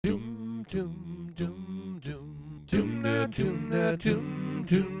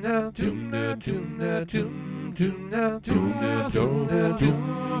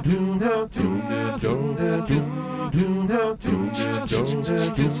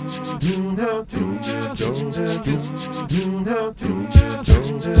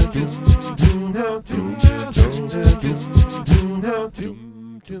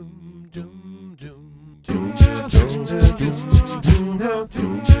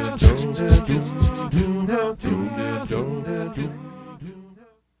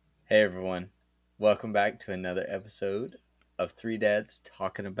Hey everyone, welcome back to another episode of Three Dads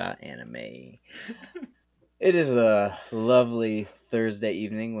Talking About Anime. It is a lovely Thursday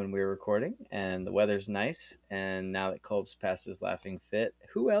evening when we're recording, and the weather's nice. And now that Kolb's past his laughing fit,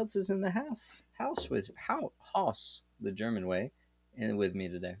 who else is in the house? Haus, the German way, and with me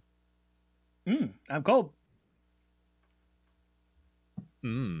today. I'm Kolb.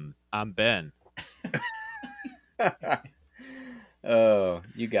 I'm Ben. Oh,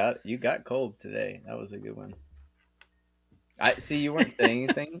 you got Kolb today. That was a good one. I see you weren't saying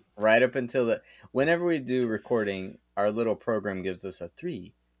anything right up until whenever we do recording, our little program gives us a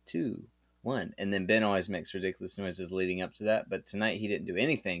 3, 2, 1, and then Ben always makes ridiculous noises leading up to that. But tonight he didn't do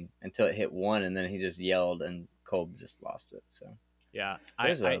anything until it hit 1, and then he just yelled, and Kolb just lost it. So yeah,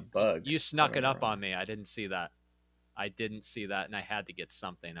 there's a bug. You snuck it up on me. I didn't see that, and I had to get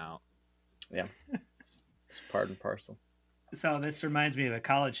something out. Yeah, it's part and parcel. So this reminds me of a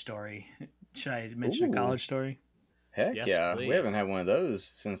college story. Should I mention a college story? Heck yes, yeah. please. We haven't had one of those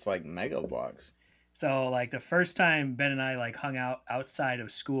since like Mega Bloks. So like the first time Ben and I like hung out outside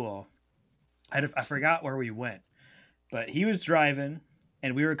of school, I forgot where we went, but he was driving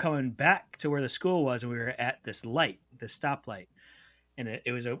and we were coming back to where the school was, and we were at this stoplight, and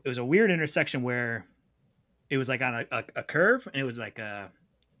it was a weird intersection where it was like on a curve, and it was like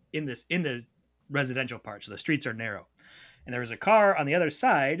in the residential part, so the streets are narrow, and there was a car on the other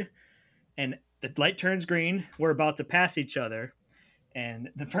side, and the light turns green. We're about to pass each other, and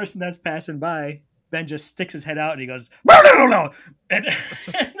the person that's passing by, Ben just sticks his head out and he goes, no. And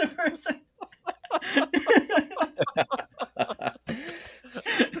the person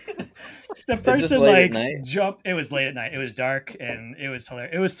like jumped. It was late at night. It was dark and it was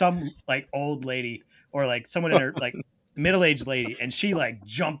hilarious. It was some like old lady or like someone in her like middle-aged lady, and she like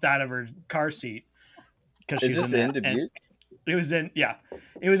jumped out of her car seat because she was in Dubuque. It was it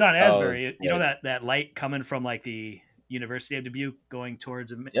was on Asbury. You know that light coming from like the University of Dubuque going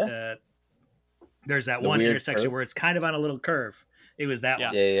towards there's that one intersection curve where it's kind of on a little curve. It was that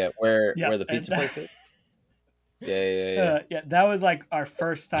one. Yeah. Where the pizza place is. Yeah. That was like our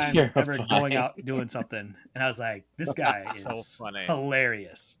first time ever going out doing something, and I was like, "This guy is so funny.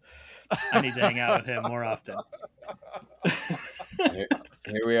 Hilarious. I need to hang out with him more often."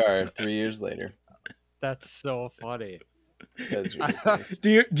 Here we are, 3 years later. That's so funny. Do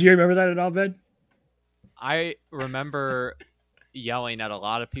you remember that at all, Ben? I remember yelling at a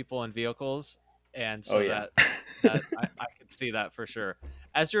lot of people in vehicles, and so that I could see that for sure.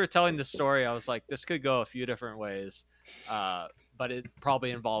 As you were telling the story, I was like, this could go a few different ways, but it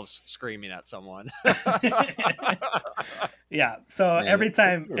probably involves screaming at someone. Yeah. So every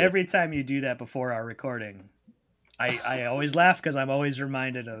time you do that before our recording, I always laugh because I'm always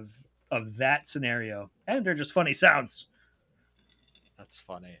reminded of that scenario, and they're just funny sounds. That's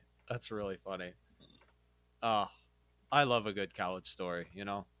funny. That's really funny. I love a good college story, you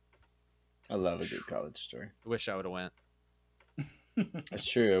know? I love a good college story. I wish I would have went. That's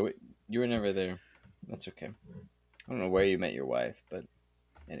true. You were never there. That's okay. I don't know where you met your wife, but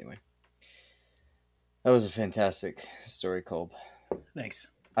anyway. That was a fantastic story, Kolb. Thanks.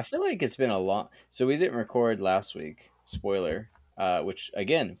 I feel like it's been a long... So we didn't record last week. Spoiler. Which,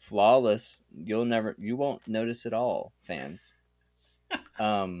 again, flawless. You won't notice at all, fans.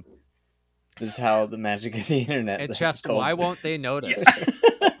 This is how the magic of the internet... And Chest, why won't they notice?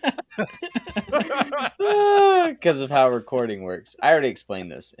 Because of how recording works. I already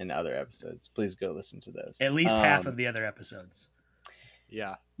explained this in other episodes. Please go listen to those. At least half of the other episodes.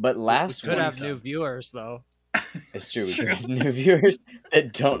 Yeah. But last week... We could have new viewers, though. It's true. We could have new viewers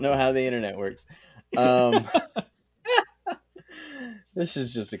that don't know how the internet works. This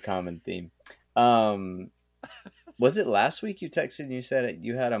is just a common theme. Was it last week you texted and you said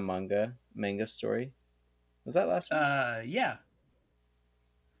you had a manga story? Was that last week? Yeah.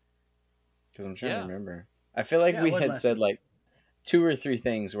 Because I'm trying to remember. I feel like we had said like 2 or 3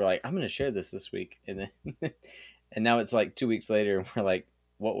 things. We're like, I'm going to share this week, and then and now it's like 2 weeks later, and we're like,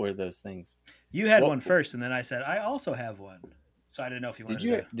 what were those things? You had one first, and then I said I also have one. So I didn't know if you wanted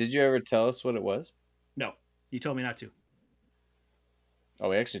to. Did you ever tell us what it was? No, you told me not to. Oh,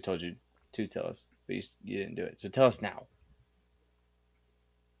 we actually told you to tell us, but you didn't do it. So tell us now.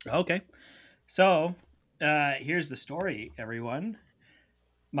 Okay. So here's the story, everyone.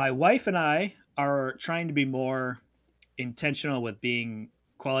 My wife and I are trying to be more intentional with being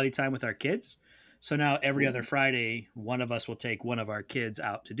quality time with our kids. So now every other Friday, one of us will take one of our kids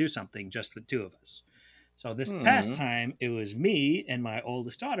out to do something, just the two of us. So this past time, it was me and my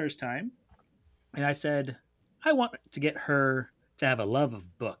oldest daughter's time. And I said, I want to get her to have a love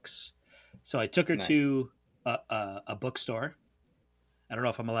of books. So I took her to a bookstore. I don't know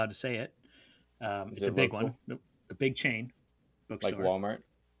if I'm allowed to say it. It's a big one, a big chain bookstore. Like Walmart?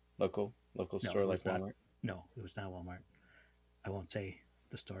 Local store like Walmart? No, it was not Walmart. I won't say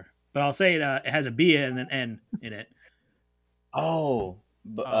the store. But I'll say it has a B and an N in it. Oh.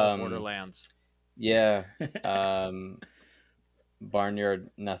 Borderlands. Yeah. Barnyard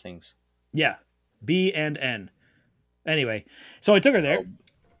Nothings. Yeah. B and N. Anyway, so I took her there,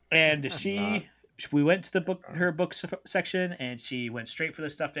 and we went to her book section, and she went straight for the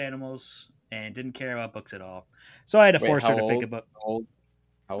stuffed animals and didn't care about books at all. So I had to force her to pick a book. How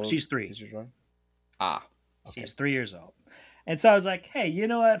old? She's 3. Okay. She's 3 years old. And so I was like, hey, you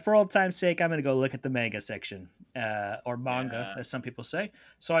know what? For old time's sake, I'm going to go look at the manga section, or manga, as some people say.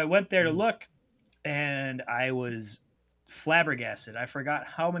 So I went there to look, and I was flabbergasted. I forgot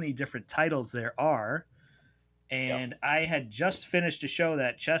how many different titles there are. And I had just finished a show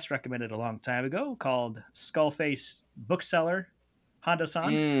that Chess recommended a long time ago called Skullface Bookseller,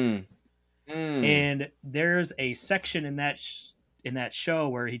 Hondo-san. And there's a section in that show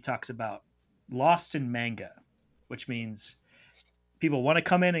where he talks about lost in manga, which means people want to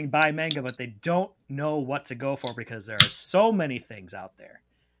come in and buy manga, but they don't know what to go for because there are so many things out there.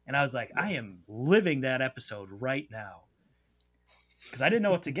 And I was like, I am living that episode right now because I didn't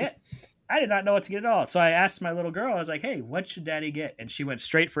know what to get. I did not know what to get at all. So I asked my little girl, I was like, hey, what should daddy get? And she went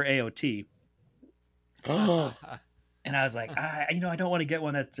straight for AOT. And I was like, I don't want to get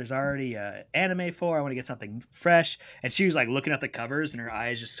one that there's already anime for. I want to get something fresh. And she was like looking at the covers and her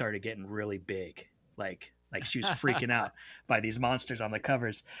eyes just started getting really big. Like she was freaking out by these monsters on the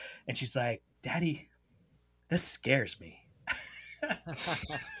covers. And she's like, Daddy, this scares me.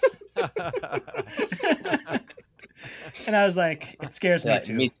 And I was like, it scares me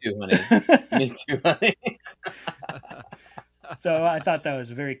too. Me too, honey. Me too, honey. So I thought that was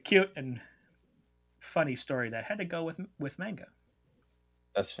a very cute and funny story that had to go with manga.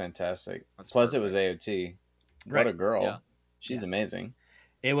 That's fantastic. Plus, it was AOT. What a girl. Yeah. She's amazing.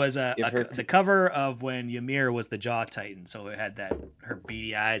 It was the cover of when Ymir was the Jaw Titan. So it had her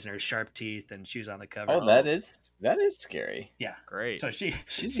beady eyes and her sharp teeth, and she was on the cover. Oh, that is scary. Yeah, great. So she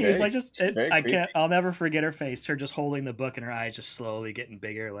was like, I'll never forget her face. Her just holding the book and her eyes just slowly getting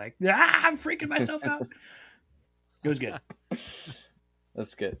bigger. Like, I'm freaking myself out. It was good.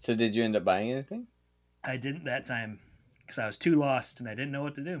 That's good. So did you end up buying anything? I didn't that time because I was too lost and I didn't know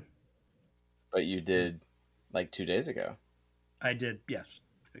what to do. But you did like 2 days ago. I did, yes.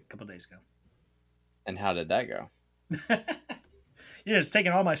 A couple days ago. And how did that go? You're just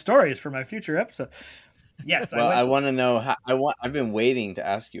taking all my stories for my future episode. Yes. Well, I want to know how. I've been waiting to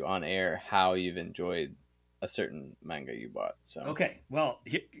ask you on air how you've enjoyed a certain manga you bought. So okay, well,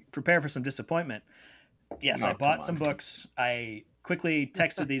 prepare for some disappointment. Yes, I bought some books. I quickly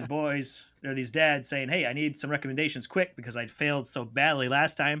texted these boys or these dads saying, "Hey, I need some recommendations quick because I failed so badly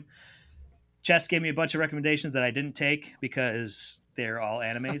last time." Chess gave me a bunch of recommendations that I didn't take because they're all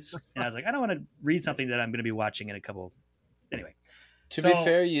animes. And I was like, I don't want to read something that I'm going to be watching in a couple. Anyway. To be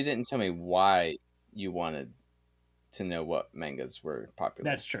fair, you didn't tell me why you wanted to know what mangas were popular.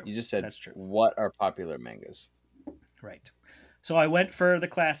 That's true. You just said, that's true. What are popular mangas? Right. So I went for the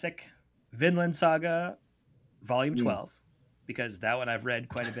classic Vinland Saga Volume 12 because that one I've read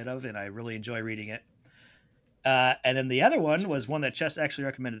quite a bit of and I really enjoy reading it. And then the other one was one that Chess actually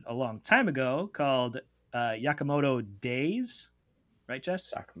recommended a long time ago called Yakamoto Days. Right,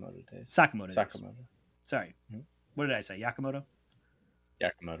 Chess? Sakamoto Days. Sorry. Mm-hmm. What did I say? Yakamoto?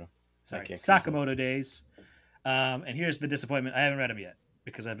 Sorry. Sakamoto Days. And here's the disappointment. I haven't read them yet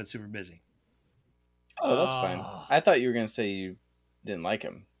because I've been super busy. Oh, that's fine. I thought you were going to say you didn't like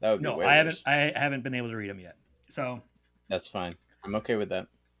them. That would be way worse. I haven't been able to read them yet. So that's fine. I'm okay with that.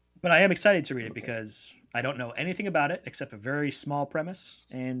 But I am excited to read it because I don't know anything about it except a very small premise,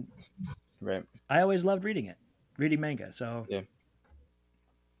 and I always loved reading manga. So yeah.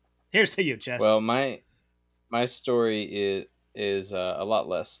 Here's to you, Chess. Well, my story is a lot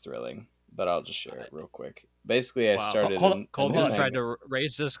less thrilling, but I'll just share it real quick. Basically, I started. Colton tried to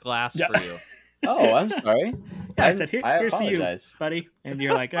raise this glass for you. Oh, I'm sorry. Yeah, I said, here's to you, buddy. And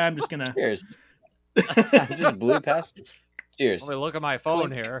you're like, I'm just gonna. Cheers. I just blew past you. Cheers. Let me look at my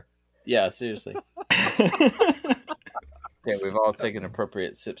phone here. Yeah, seriously. Okay, we've all taken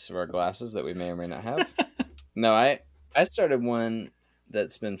appropriate sips of our glasses that we may or may not have. No, I started one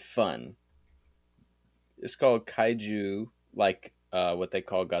that's been fun. It's called Kaiju, like what they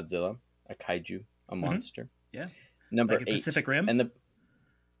call Godzilla, a kaiju, a monster. Yeah. Number Like in 8. Pacific Rim? And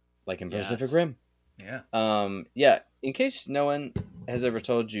like in Pacific Yes. Rim. Yeah. Yeah. In case no one has ever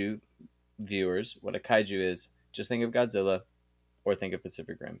told you, viewers, what a kaiju is, just think of Godzilla or think of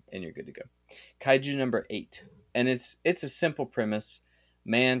Pacific Rim, and you're good to go. Kaiju number 8, and it's a simple premise: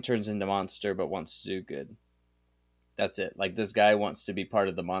 man turns into monster, but wants to do good. That's it. Like, this guy wants to be part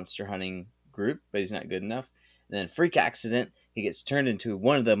of the monster hunting group, but he's not good enough. And then, freak accident, he gets turned into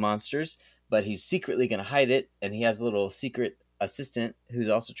one of the monsters, but he's secretly going to hide it, and he has a little secret assistant who's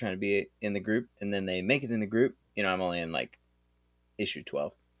also trying to be in the group. And then they make it in the group. I'm only in like issue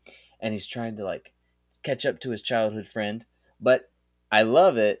 12, and he's trying to like catch up to his childhood friend. But I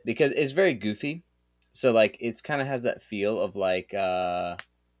love it because it's very goofy. So like it's kind of has that feel of like the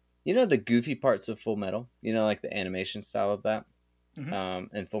goofy parts of Full Metal, like the animation style of that.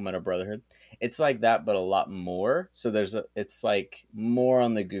 And Full Metal Brotherhood. It's like that, but a lot more. So it's like more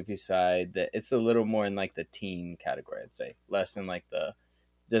on the goofy side. That it's a little more in like the teen category, I'd say. Less in like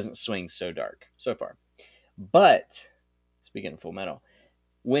doesn't swing so dark so far. But speaking of Full Metal,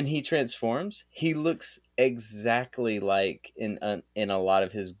 when he transforms, he looks exactly like in a lot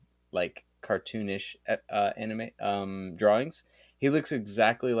of his like cartoonish anime drawings. He looks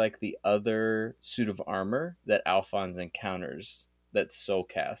exactly like the other suit of armor that Alphonse encounters. That's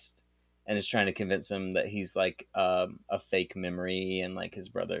Soulcast, and is trying to convince him that he's like a fake memory and like his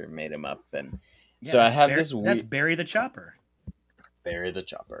brother made him up. And so I have that's Barry the Chopper. Barry the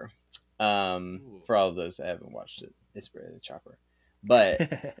Chopper. For all of those that haven't watched it, it's Barry the Chopper. But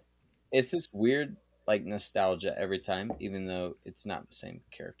it's this weird like nostalgia every time, even though it's not the same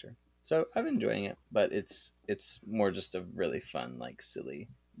character. So I'm enjoying it, but it's more just a really fun, like silly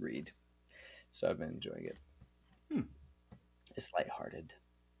read. So I've been enjoying it. It's lighthearted.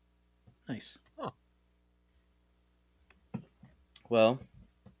 Nice. Huh. Well,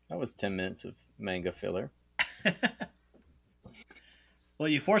 that was 10 minutes of manga filler. Well,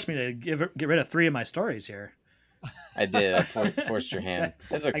 you forced me to get rid of 3 of my stories here. I did. I forced your hand.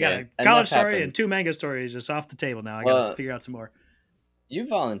 It's okay. I got a college story and 2 manga stories just off the table now. I got to figure out some more. You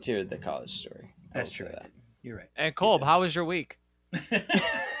volunteered the college story. That's true. You're right. And Kolb, how was your week?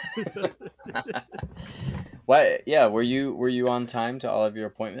 Why? Yeah, were you on time to all of your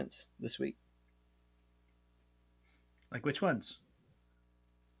appointments this week? Like which ones?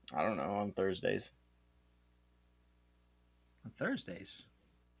 I don't know. On Thursdays. On Thursdays?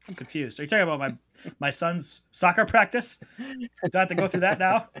 I'm confused. Are you talking about my son's soccer practice? Do I have to go through that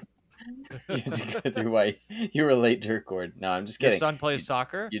now? You had to go through why you were late to record. No, I'm just kidding. Your son plays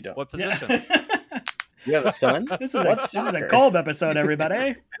soccer? You don't. What position? Yeah. You have a son? This is a Kolb episode,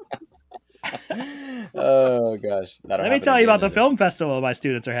 everybody. Oh gosh. Let me tell you about the film festival my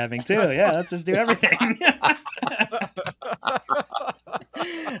students are having too. Yeah, let's just do everything.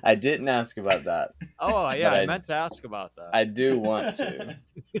 I didn't ask about that. Oh yeah, I meant to ask about that. I do want to.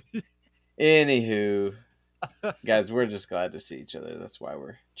 Anywho, guys, we're just glad to see each other. That's why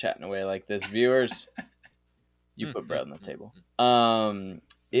we're chatting away like this. Viewers, you put bread on the table.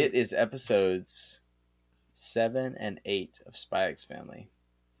 It is episodes 7 and 8 of Spy X Family.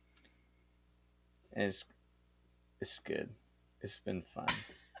 And it's good. It's been fun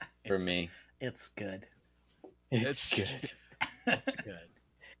for me. It's good. It's good. It's good.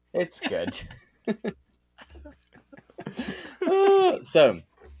 It's good. So,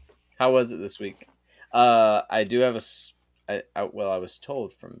 how was it this week? I do have I was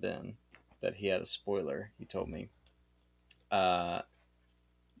told from Ben that he had a spoiler. He told me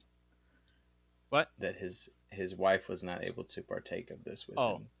what? That his wife was not able to partake of this with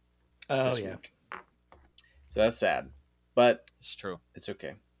him. Oh yeah. Week. So that's sad, but it's true. It's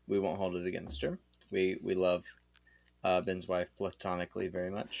okay. We won't hold it against her. We love Ben's wife platonically very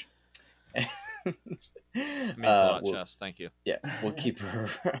much. It means a lot, Chess. Thank you. Yeah, we'll keep her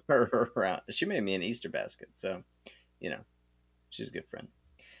around. She made me an Easter basket, so she's a good friend.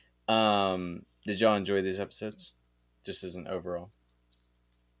 Did y'all enjoy these episodes? Just as an overall.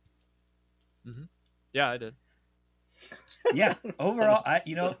 Mm-hmm. Yeah, I did. Yeah, overall,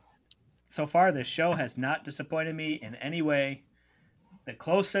 so far this show has not disappointed me in any way. The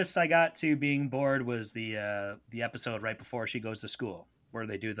closest I got to being bored was the episode right before she goes to school, where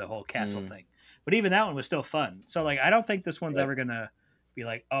they do the whole castle thing. But even that one was still fun. So like, I don't think this one's ever gonna be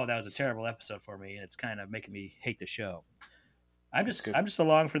like, oh, that was a terrible episode for me, and it's kind of making me hate the show. I'm just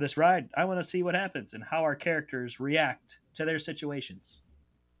along for this ride. I want to see what happens and how our characters react to their situations.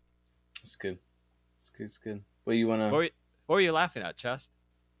 It's good. It's good. It's good. Well, you want to? What were you laughing at, Chest?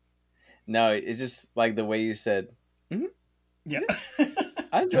 No, it's just like the way you said. Mm-hmm. Yeah.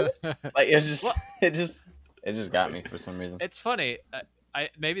 I enjoy it. Like it's just, Well, it just got me for some reason. It's funny. I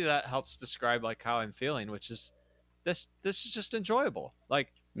maybe that helps describe like how I'm feeling, which is this is just enjoyable.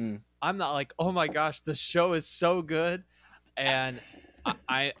 Like I'm not like, oh my gosh, the show is so good, and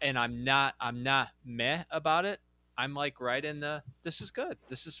I'm not meh about it. I'm like right in the this is good.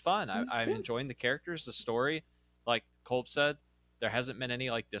 This is fun. I'm enjoying the characters, the story. Like Kolb said, there hasn't been any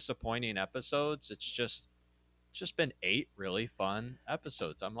like disappointing episodes. It's just been 8 really fun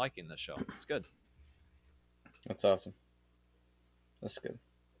episodes. I'm liking this show. It's good. That's awesome. That's good.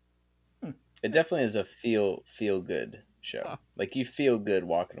 It definitely is a feel good show. Huh. Like you feel good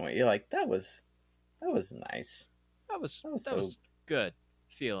walking away. You're like, that was nice. That was good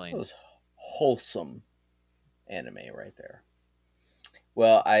feeling. That was wholesome anime right there.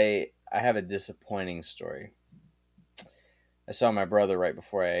 Well, I have a disappointing story. I saw my brother right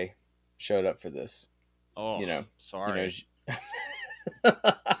before I showed up for this. Oh, sorry.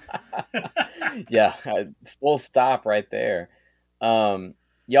 Yeah, full stop right there.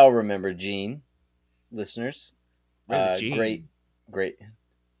 Y'all remember Gene, listeners? Gene. Great.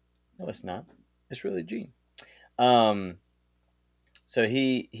 No, it's not. It's really Gene. So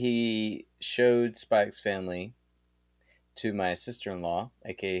he showed Spike's Family to my sister-in-law,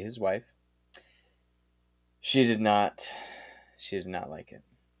 aka his wife. She did not like it.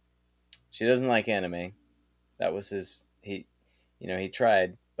 She doesn't like anime. That was he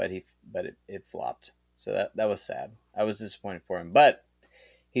tried, but it flopped. So that was sad. I was disappointed for him, but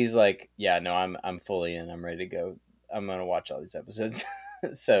he's like, yeah, no, I'm fully in. I'm ready to go. I'm gonna watch all these episodes.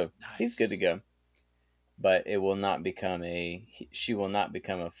 So nice. He's good to go. But it will not become she will not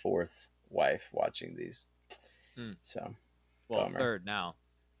become a fourth wife watching these. So, bummer. Third now.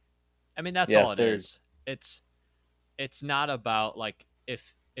 I mean, that's all it is. It's not about like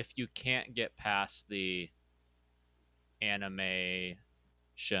if you can't get past the animation,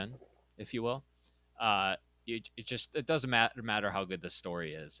 if you will, it doesn't matter how good the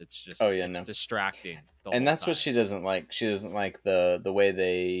story is. It's just distracting. And that's what she doesn't like. She doesn't like the way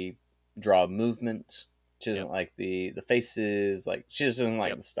they draw movement. She doesn't like the faces. Like she just doesn't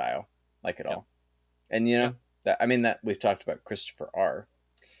like the style, like at all. And that we've talked about Christopher R.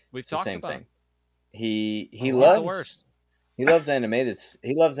 We've talked the same about thing. He loves animated.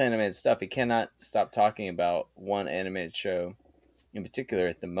 He loves animated stuff. He cannot stop talking about one animated show in particular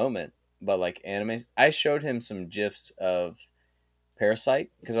at the moment. But like anime, I showed him some GIFs of Parasite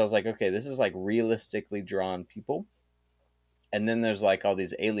because I was like, okay, this is like realistically drawn people, and then there's like all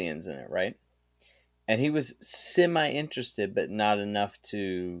these aliens in it, right? And he was semi-interested, but not enough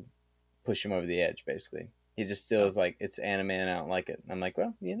to push him over the edge, basically. He just still is like, it's anime and I don't like it. And I'm like,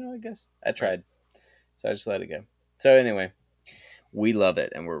 well, I guess. I tried. So I just let it go. So anyway, we love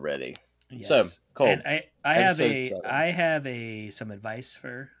it and we're ready. Yes. So, Cole. And I have some advice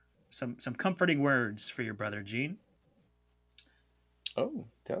for some comforting words for your brother, Gene. Oh,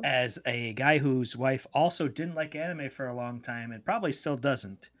 tell us. As a guy whose wife also didn't like anime for a long time and probably still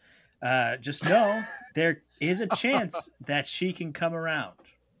doesn't, just know there is a chance that she can come around.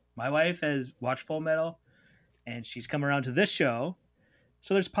 My wife has watched Full Metal, and she's come around to this show.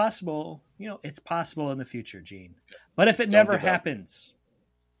 So there's possible, it's possible in the future, Gene. But if it never happens,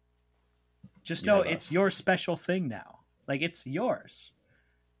 just know it's your special thing now. Like, it's yours.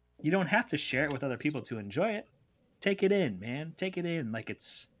 You don't have to share it with other people to enjoy it. Take it in, man. Take it in like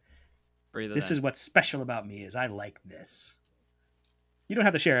it's... This is what's special about me is I like this. You don't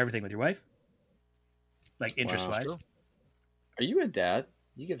have to share everything with your wife. Like, interest-wise. Wow. Are you a dad?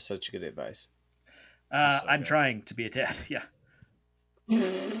 You give such good advice. I'm trying to be a dad, yeah.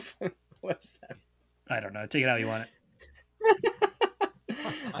 What's that? I don't know. Take it how you want it.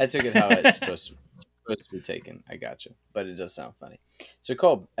 I took it how it's supposed to be taken. I got you. But it does sound funny. So,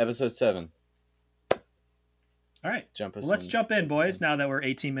 Cole, episode 7. All right. Let's jump in, boys, now that we're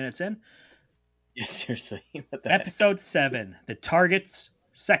 18 minutes in. Yeah, seriously. Episode 7, The Target's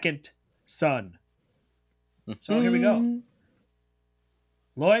Second Son. So here we go.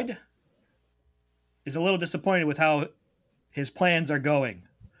 Lloyd is a little disappointed with how his plans are going.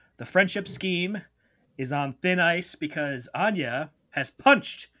 The friendship scheme is on thin ice because Anya has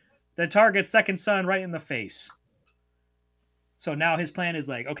punched the target's second son right in the face. So now his plan is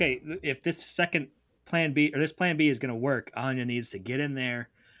like, okay, if this plan B is going to work, Anya needs to get in there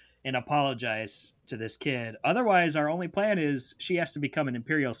and apologize to this kid. Otherwise, our only plan is she has to become an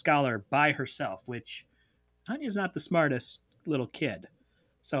Imperial Scholar by herself, which Anya's not the smartest little kid.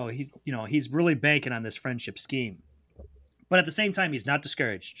 So he's really banking on this friendship scheme. But at the same time, he's not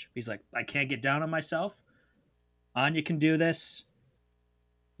discouraged. He's like, I can't get down on myself. Anya can do this.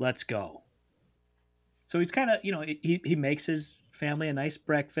 Let's go. So he's kind of, he makes his family a nice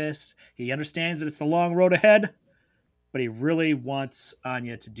breakfast. He understands that it's the long road ahead, but he really wants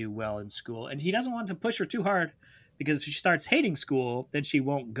Anya to do well in school. And he doesn't want to push her too hard because if she starts hating school, then she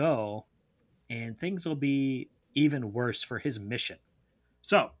won't go and things will be even worse for his mission.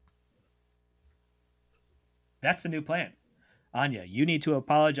 So that's the new plan. Anya, you need to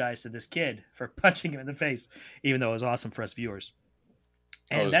apologize to this kid for punching him in the face, even though it was awesome for us viewers.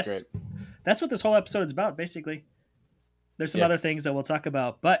 And that's what this whole episode is about, basically. There's some other things that we'll talk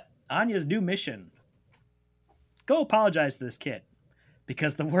about, but Anya's new mission: go apologize to this kid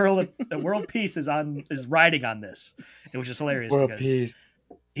because the world peace is riding on this. It was just hilarious world because peace.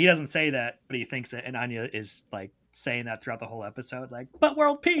 He doesn't say that, but he thinks it, and Anya is like saying that throughout the whole episode, like, "But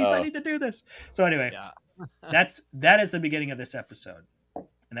world peace, I need to do this." So anyway. Yeah. that is the beginning of this episode,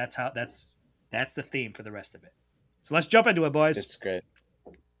 and that's the theme for the rest of it. So let's jump into it, boys. It's great.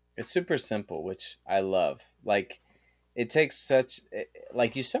 It's super simple, which I love. Like, it takes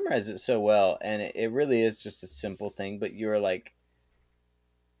like, you summarize it so well, and it really is just a simple thing, but you're like,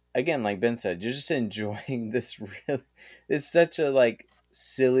 again, like Ben said, you're just enjoying this. It's such a like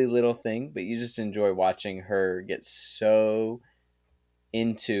silly little thing, but you just enjoy watching her get so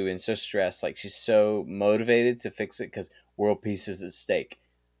into and so stressed. Like, she's so motivated to fix it because world peace is at stake.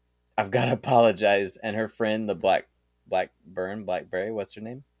 I've got to apologize. And her friend, the Blackberry, what's her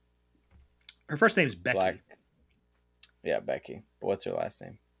name? Her first name is Becky. Becky. But what's her last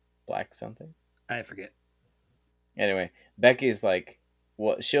name? Black something? I forget. Anyway, Becky's like,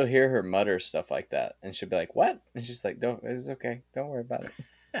 well, she'll hear her mutter stuff like that, and she'll be like, "What?" And she's like, "Don't. It's okay. Don't worry about it."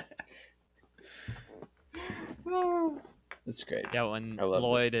 It's great. Yeah, when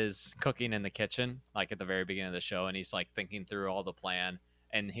Lloyd is cooking in the kitchen, like at the very beginning of the show, and he's like thinking through all the plan,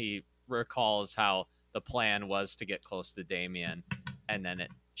 and he recalls how the plan was to get close to Damien, and then it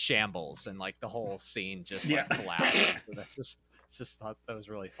shambles, and like the whole scene just like collapses. So that's just thought that was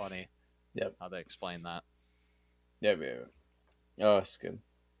really funny. Yep. How they explain that. Yeah. Oh, it's good.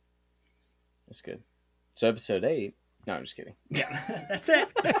 It's good. So episode 8. No, I'm just kidding. Yeah, that's it.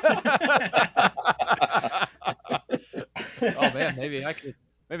 Oh man, maybe I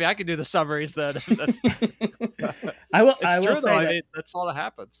could do the summaries then. I will true, say though. that, I mean, that's all that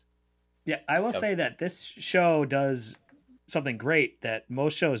happens. Yeah, I will say that this show does something great that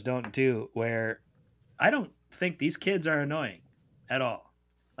most shows don't do, where I don't think these kids are annoying at all.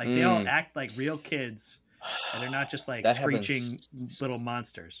 Like, they all act like real kids, and they're not just like screeching little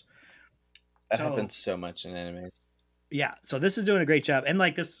monsters. That happens so much in animes. Yeah, so this is doing a great job, and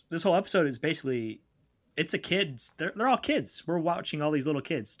like this whole episode is basically, it's a kids. They're all kids. We're watching all these little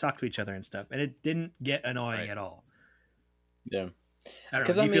kids talk to each other and stuff, and it didn't get annoying at all. Yeah, I don't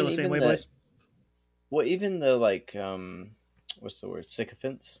know. Do you feel the same way, boys? Well, even the like, what's the word?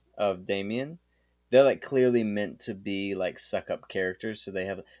 Sycophants of Damien. They're like clearly meant to be like suck up characters, so they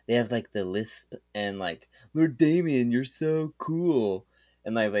have like the lisp and like, Lord Damien, you're so cool,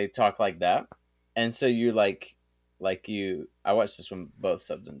 and like they talk like that, and so you're like I watched this one both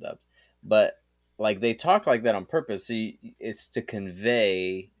subbed and dubbed, but like they talk like that on purpose, so it's to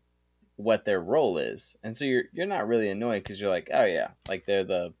convey what their role is, and so you're not really annoyed because you're like, oh yeah, like they're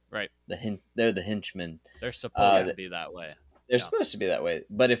the they're the henchmen. They're supposed to be that way. They're supposed to be that way,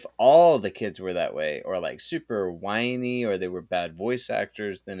 but if all the kids were that way, or like super whiny, or they were bad voice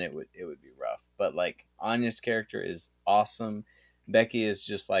actors, then it would be rough. But like, Anya's character is awesome. Becky is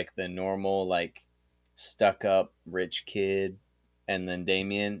just like the normal, like, stuck up rich kid, and then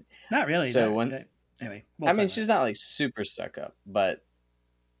Damien, not really. So anyway, I mean, she's not like super stuck up, but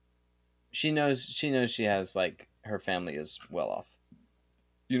she knows she has like her family is well off.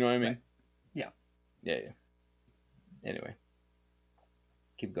 You know what I mean? Right. Yeah. Anyway.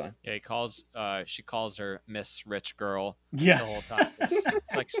 Keep going. Yeah, she calls her Miss Rich Girl the whole time.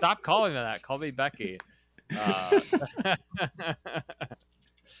 Like, stop calling me that. Call me Becky.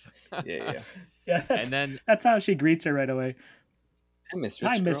 Yeah. And then that's how she greets her right away.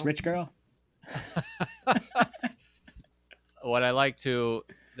 Hi, Miss Rich Girl. What I like to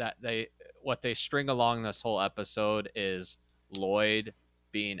what they string along this whole episode is Lloyd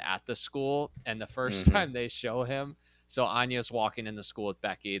being at the school, and the first time they show him. So Anya's walking in the school with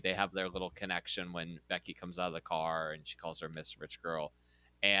Becky. They have their little connection when Becky comes out of the car and she calls her Miss Rich Girl.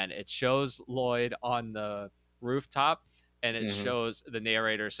 And it shows Lloyd on the rooftop, and it shows the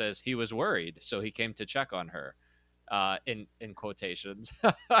narrator says he was worried, so he came to check on her, in quotations.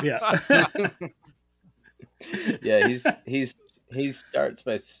 Yeah. Yeah, he starts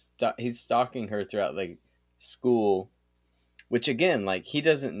by he's stalking her throughout like school, which again, like, he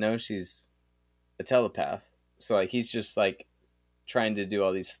doesn't know she's a telepath, so like he's just like trying to do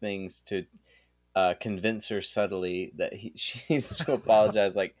all these things to convince her subtly that she needs to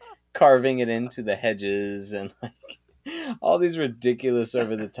apologize, like carving it into the hedges and like all these ridiculous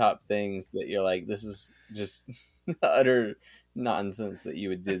over the top things that you're like, this is just utter nonsense that you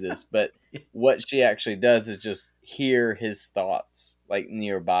would do this. But what she actually does is just hear his thoughts like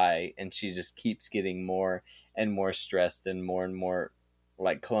nearby, and she just keeps getting more and more stressed and more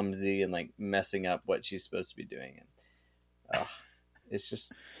like clumsy and like messing up what she's supposed to be doing. And it's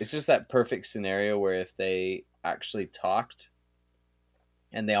just that perfect scenario where if they actually talked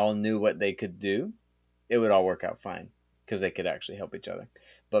and they all knew what they could do, it would all work out fine because they could actually help each other.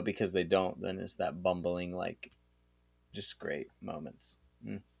 But because they don't, then it's that bumbling, like, just great moments.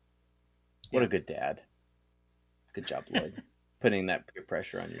 What a good dad. Good job, Lloyd. Putting that peer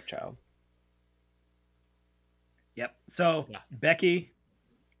pressure on your child. Yep. So Becky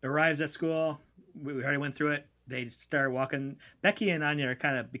arrives at school. We already went through it. They start walking. Becky and Anya are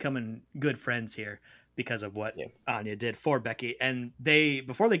kind of becoming good friends here because of what Anya did for Becky. And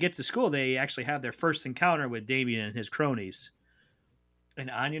before they get to school, they actually have their first encounter with Damien and his cronies. And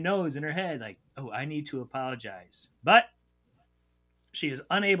Anya knows in her head, like, oh, I need to apologize. But she is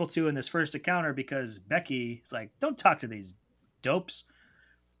unable to in this first encounter because Becky is like, don't talk to these dopes.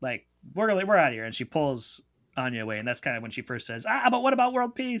 Like, we're out of here. And she pulls Anya away. And that's kind of when she first says, but what about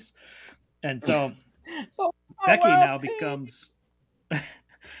world peace? And so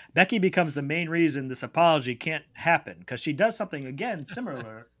Becky becomes the main reason this apology can't happen, because she does something again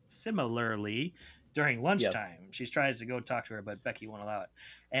similarly during lunchtime. Yep. She tries to go talk to her, but Becky won't allow it.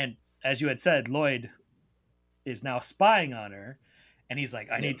 And as you had said, Lloyd is now spying on her, and he's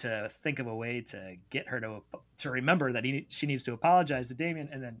like, I need to think of a way to get her to remember that she needs to apologize to Damien,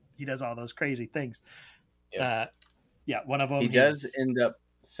 and then he does all those crazy things. Yep. One of them. He does end up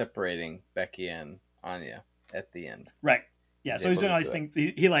separating Becky and Anya at the end. Right. Yeah, so he's doing all these things.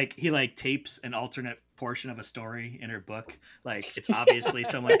 He like tapes an alternate portion of a story in her book. Like, it's obviously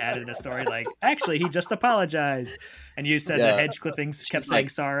someone added a story. Like, actually, he just apologized. And you said the hedge clippings kept saying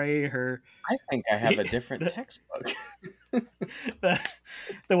sorry. I think I have a different textbook.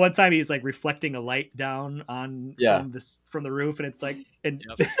 the one time he's like reflecting a light down on from the roof, and it's like, and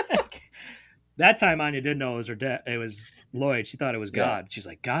that time Anya didn't know it was her dad. It was Lloyd. She thought it was God. She's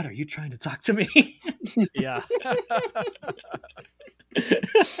like, God, are you trying to talk to me? Yeah.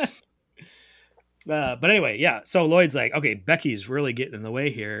 But anyway, so Lloyd's like, okay, Becky's really getting in the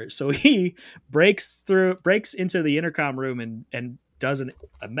way here. So he breaks into the intercom room and does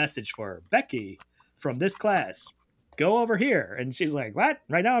a message for her. Becky, from this class, go over here. And she's like, what?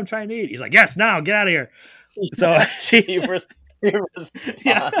 Right now I'm trying to eat. He's like, yes, now get out of here. So he responds.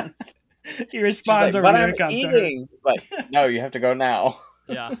 Yeah. He responds like, over the intercom. Eating. Like, no, you have to go now.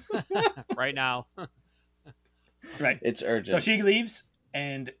 Yeah. Right now. Right. It's urgent. So she leaves,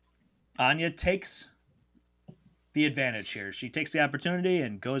 and Anya takes the advantage here. She takes the opportunity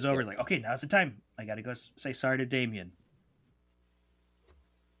and goes over like, okay, now's the time. I got to go say sorry to Damien.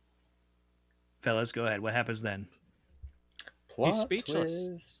 Fellas, go ahead. What happens then? Plot He's speechless.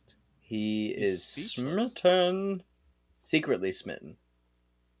 Twist. He is smitten. Secretly smitten.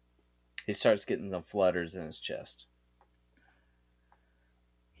 He starts getting the flutters in his chest.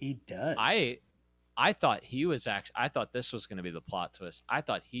 He does. I thought he was I thought this was going to be the plot twist. I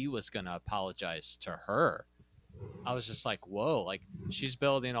thought he was going to apologize to her. I was just like, whoa, like, she's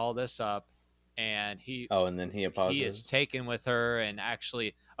building all this up, and and then he apologizes. He is taken with her and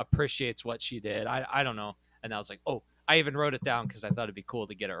actually appreciates what she did. I don't know. And I was like, oh, I even wrote it down because I thought it'd be cool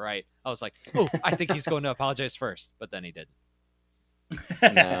to get it right. I was like, oh, I think he's going to apologize first, but then he didn't.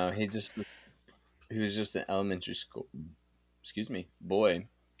 No, he was just an elementary school, boy,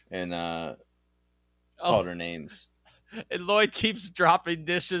 and called her names. And Lloyd keeps dropping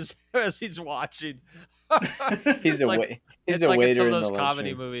dishes as he's watching. He's a waiter in some of those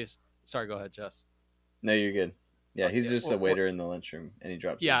comedy movies. Sorry, go ahead, Jess. No, you're good. Yeah, he's just a waiter in the lunchroom, and he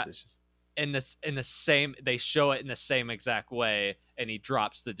drops his dishes. In the same, they show it in the same exact way, and he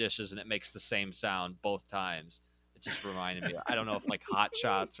drops the dishes, and it makes the same sound both times. It just reminded me. I don't know if like Hot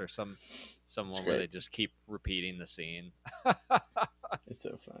Shots or someone where they just keep repeating the scene. It's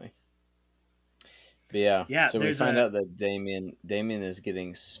so funny. But yeah. So we find out that Damien is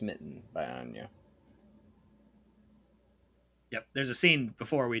getting smitten by Anya. Yep, there's a scene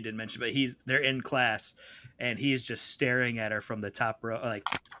before we didn't mention, but they're in class, and he's just staring at her from the top row. Like,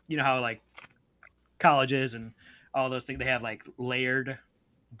 you know how like colleges and all those things, they have like layered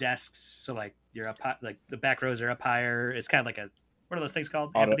desks, so like you're up high, like the back rows are up higher. It's kind of like what are those things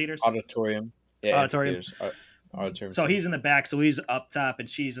called? Amphitheaters? Auditorium. Yeah, auditorium. So he's in the back, so he's up top, and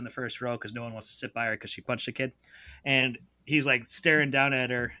she's in the first row because no one wants to sit by her because she punched a kid. And he's like staring down at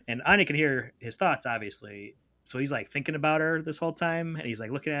her, and Anya can hear his thoughts, obviously. So he's like thinking about her this whole time, and he's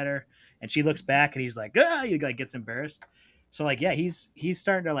like looking at her, and she looks back, and he's like, ah, he like gets embarrassed. So like, yeah, he's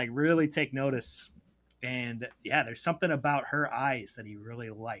starting to like really take notice. And yeah, there's something about her eyes that he really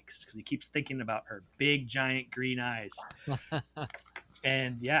likes because he keeps thinking about her big, giant green eyes.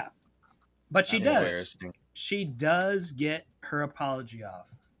 And yeah, but she does get her apology off.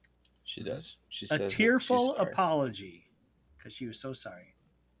 She does. She says a tearful apology because she was so sorry.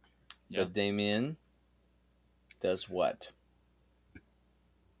 But Damien does what?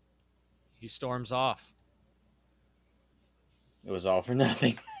 He storms off. It was all for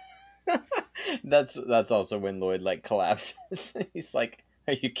nothing. That's also when Lloyd like collapses. He's like,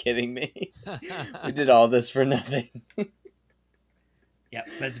 "Are you kidding me? We did all this for nothing." Yeah,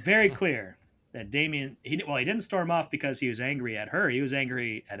 but it's very clear that Damien, he didn't storm off because he was angry at her. He was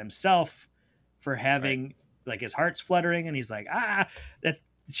angry at himself for having like his heart's fluttering, and he's like,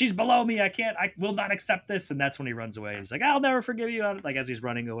 she's below me. I will not accept this. And that's when he runs away. He's like, I'll never forgive you. Like as he's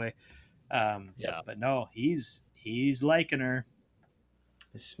running away. But no, he's liking her.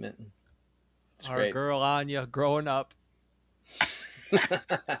 He's smitten. It's our great. Girl Anya growing up.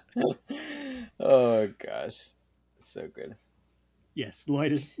 Oh gosh, so good. Yes,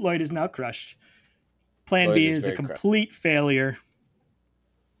 Lloyd is now crushed. Plan B is a complete failure.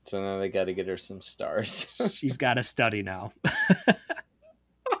 So now they got to get her some stars. She's got to study now.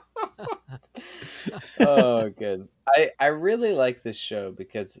 Oh, good. I really like this show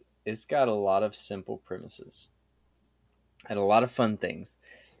because it's got a lot of simple premises and a lot of fun things.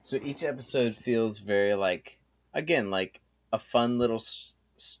 So each episode feels very like a fun little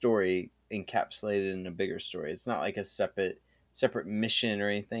story encapsulated in a bigger story. It's not like a separate mission or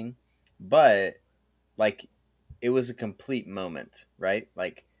anything, but like it was a complete moment, right?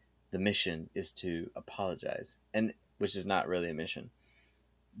 Like the mission is to apologize, and which is not really a mission,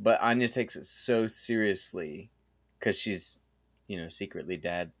 but Anya takes it so seriously because she's, secretly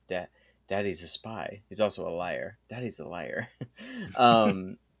daddy's a spy. He's also a liar. Daddy's a liar.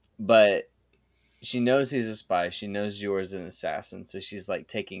 But she knows he's a spy. She knows Yor's an assassin. So she's like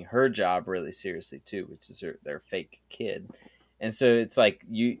taking her job really seriously too, which is their fake kid. And so it's like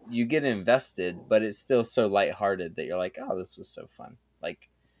you get invested, but it's still so lighthearted that you're like, oh, this was so fun. Like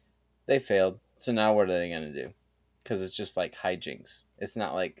they failed. So now what are they going to do? Because it's just like hijinks. It's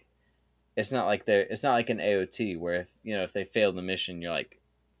not like an AOT where, if they fail the mission, you're like,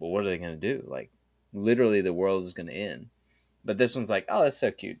 well, what are they going to do? Like literally the world is going to end. But this one's like, oh, that's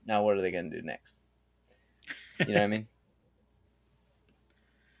so cute. Now what are they going to do next? You know what I mean?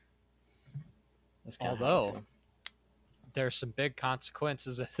 That's kind Although there's some big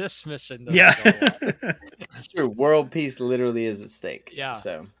consequences of this mission. Yeah. It's true. World peace literally is at stake. Yeah.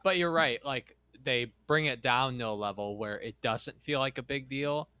 So, but you're right. Like they bring it down to a level where it doesn't feel like a big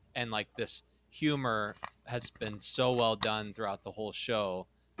deal. And like this humor has been so well done throughout the whole show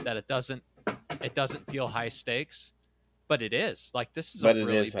that it doesn't feel high stakes. But it is. Like, this is a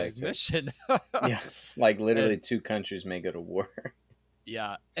really big mission. Yeah. Like, literally two countries may go to war.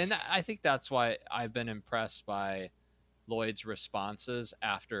 Yeah. And I think that's why I've been impressed by Lloyd's responses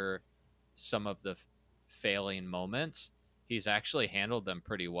after some of the failing moments. He's actually handled them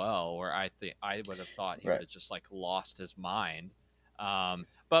pretty well, where I would have thought he would have just, like, lost his mind.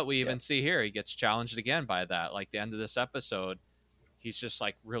 But we even see here, he gets challenged again by that. Like, the end of this episode, he's just,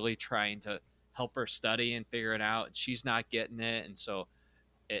 like, really trying to help her study and figure it out, and she's not getting it, and so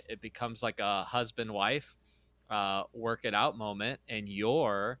it becomes like a husband-wife work it out moment. And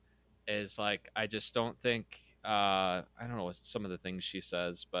Yor is like, I just don't think I don't know some of the things she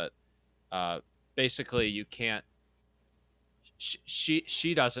says, but basically you can't.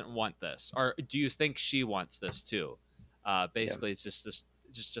 She doesn't want this, or do you think she wants this too? Basically, it's just this.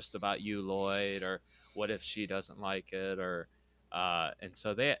 It's just about you, Lloyd, or what if she doesn't like it, or. And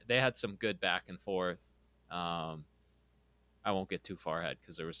so they had some good back and forth. I won't get too far ahead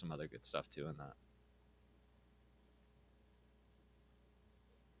because there was some other good stuff too in that.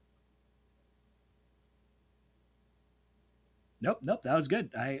 Nope. That was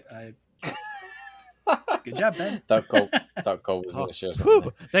good. I good job, Ben. Thought Cole was going to share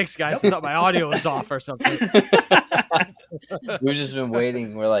something. Thanks, guys. I thought my audio was off or something. We've just been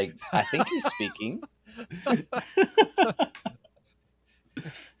waiting. We're like, I think he's speaking.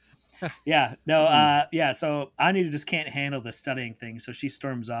 So Anya just can't handle the studying thing, so she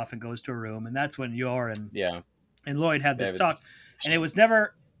storms off and goes to her room, and that's when Yor and Lloyd have this talk. And it was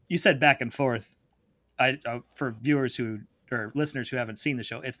never, you said back and forth. For viewers or listeners who haven't seen the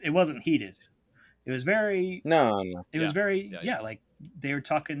show, it wasn't heated. It was very, No, it was very, like they were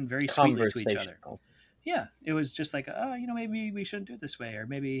talking very sweetly to each other. conversational. Yeah, it was just like, oh, maybe we shouldn't do it this way, or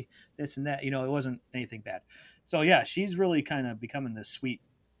maybe this and that. It wasn't anything bad. So yeah, she's really kind of becoming this sweet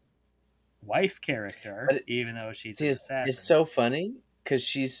wife character, But even though she's see, an it's assassin. so funny because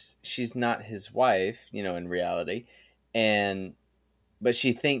she's not his wife, in reality, but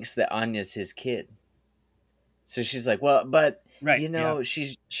she thinks that Anya's his kid. So she's like, well, but Right. Yeah.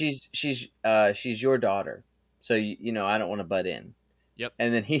 she's your daughter, so I don't want to butt in. Yep.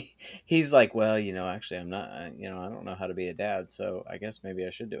 And then he's like, well, actually, I'm not, I don't know how to be a dad, so I guess maybe I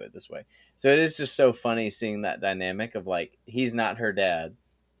should do it this way. So it is just so funny seeing that dynamic of like he's not her dad,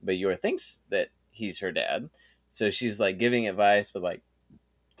 but Yor thinks that he's her dad. So she's like giving advice, but like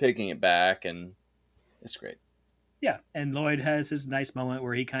taking it back, and it's great. Yeah, and Lloyd has his nice moment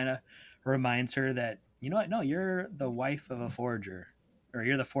where he kind of reminds her that, you know what? No, you're the wife of a forger, or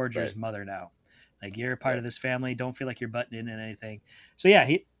you're the forger's Right. mother now. Like you're a part Right. of this family. Don't feel like you're butting in anything. So yeah,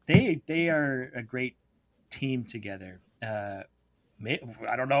 they are a great team together. I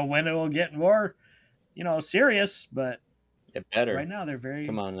don't know when it will get more, serious, but It better. right now they're very.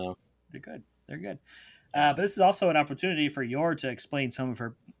 Come on now. They're good. They're good. But this is also an opportunity for Yor to explain some of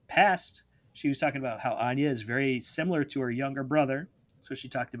her past. She was talking about how Anya is very similar to her younger brother. So she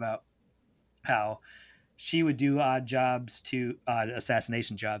talked about how she would do odd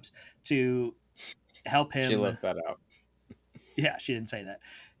assassination jobs to help him. She left that out. Yeah, she didn't say that.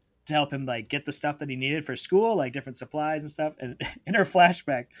 To help him like get the stuff that he needed for school, like different supplies and stuff. And in her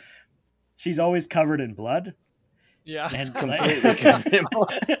flashback, she's always covered in blood. Yeah. And Completely covered in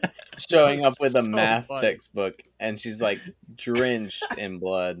blood. Showing up with a So math funny. textbook, and she's like drenched in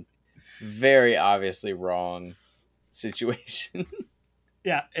blood. Very obviously wrong situation.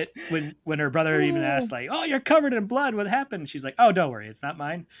 Yeah, when her brother even asked like, "Oh, you're covered in blood. What happened?" She's like, "Oh, don't worry, it's not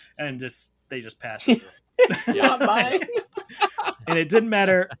mine." And they just pass over. Not mine. And it didn't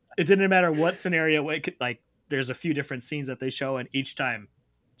matter. It didn't matter what scenario. Like, there's a few different scenes that they show, and each time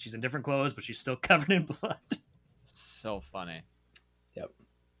she's in different clothes, but she's still covered in blood. So funny. Yep.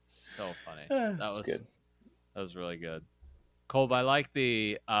 So funny. That's That was good. That was really good. Kolb, I like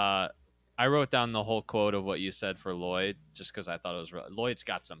the. I wrote down the whole quote of what you said for Lloyd, just because I thought it was. Lloyd's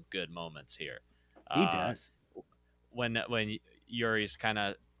got some good moments here. He does. When Yuri's kind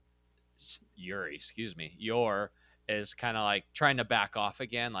of Yor is kind of like trying to back off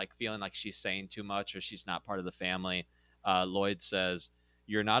again, like feeling like she's saying too much or she's not part of the family. Lloyd says,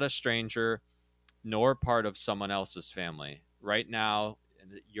 "You're not a stranger, nor part of someone else's family. Right now,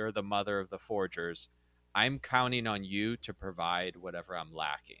 you're the mother of the forgers. I'm counting on you to provide whatever I'm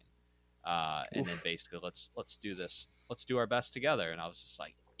lacking." And then basically, let's do this. Let's do our best together. And I was just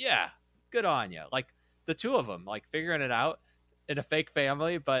like, yeah, good on you. Like the two of them, like figuring it out in a fake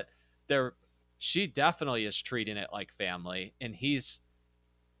family, but she definitely is treating it like family, and he's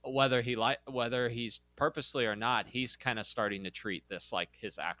whether he's purposely or not, he's kind of starting to treat this like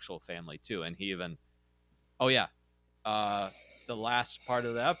his actual family too. And he even, oh yeah, the last part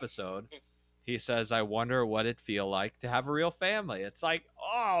of the episode, he says, "I wonder what it'd feel like to have a real family." It's like,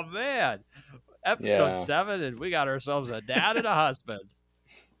 oh man, episode 7, and we got ourselves a dad and a husband.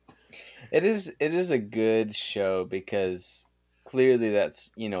 It is a good show because clearly that's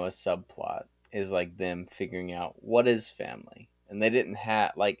a subplot is like them figuring out what is family, and they didn't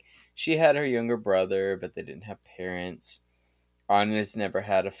have like she had her younger brother, but they didn't have parents. Anya's never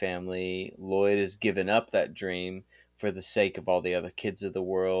had a family. Lloyd has given up that dream for the sake of all the other kids of the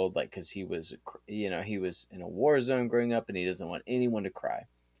world, like because he was he was in a war zone growing up, and he doesn't want anyone to cry.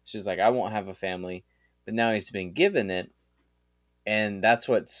 She's like, I won't have a family, but now he's been given it. And that's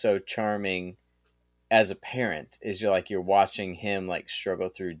what's so charming as a parent is you're watching him like struggle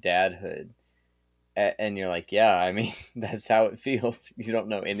through dadhood, and you're like, yeah, I mean, that's how it feels. You don't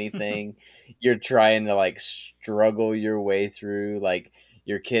know anything. You're trying to like struggle your way through, like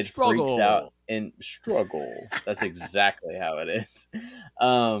your kid freaks out and struggle. That's exactly how it is.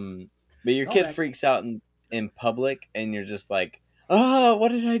 But your kid freaks out in public, and you're just like, oh, what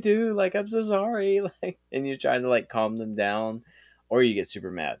did I do? Like, I'm so sorry. Like, and you're trying to like calm them down, or you get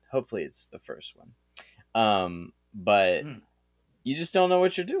super mad. Hopefully it's the first one. But you just don't know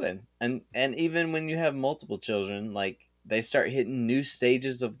what you're doing. And even when you have multiple children, like they start hitting new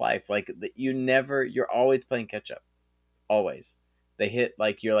stages of life. Like you're always playing catch up. Always. They hit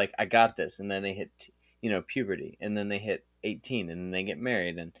like, you're like, I got this. And then they hit, puberty, and then they hit 18, and then they get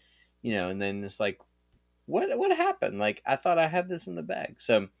married, and, and then it's like, what happened? Like, I thought I had this in the bag.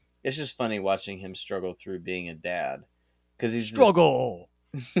 So it's just funny watching him struggle through being a dad. Cause he's struggle.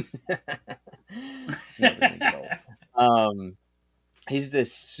 It's never gonna get old. He's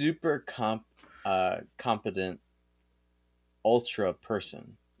this super competent ultra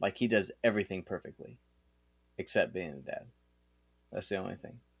person. Like he does everything perfectly, except being a dad. That's the only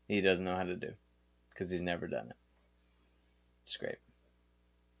thing he doesn't know how to do because he's never done it. It's great.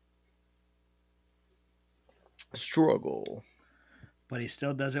 Struggle. But he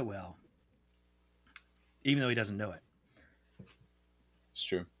still does it well, even though he doesn't know it. It's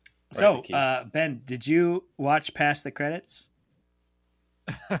true. So, Ben, did you watch past the credits?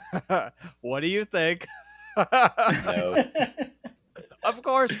 What do you think? No. Of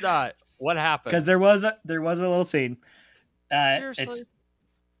course not. What happened? Because there was a little scene. Seriously?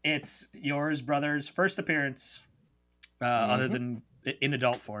 It's Yor's brother's first appearance, other than in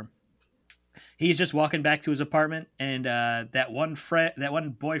adult form. He's just walking back to his apartment, and that one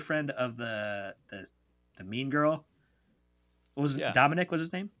boyfriend of the mean girl, Dominic was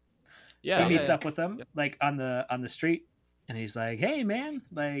his name. Yeah, he meets up with him like on the street, and he's like, "Hey, man,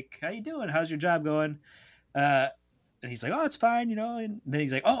 like, how you doing? How's your job going?" And he's like, "Oh, it's fine, you know." And then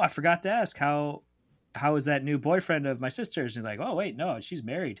he's like, "Oh, I forgot to ask how is that new boyfriend of my sister's?" And like, "Oh, wait, no, she's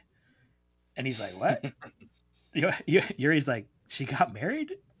married." And he's like, "What?" Yuri's like, "She got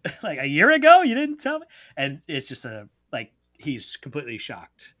married like a year ago? You didn't tell me?" And it's just he's completely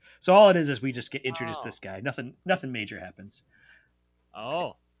shocked. So all it is we just get introduced to this guy. Nothing major happens.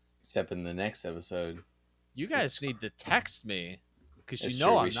 Oh. Except in the next episode. You guys need to text me because It's you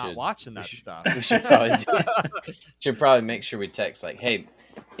know true, I'm not watching that stuff. We should probably should probably make sure we text like, "Hey,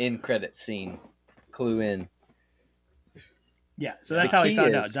 end credit scene, clue in." Yeah, so that's how he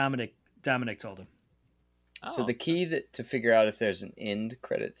found out. Dominic told him. So the key to figure out if there's an end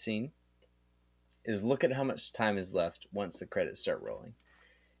credit scene is look at how much time is left once the credits start rolling.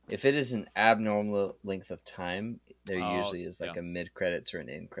 If it is an abnormal length of time, there usually is like a mid credits or an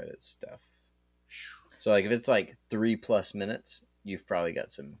end credits stuff. So like if it's like 3+ minutes, you've probably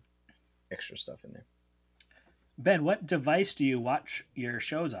got some extra stuff in there. Ben, what device do you watch your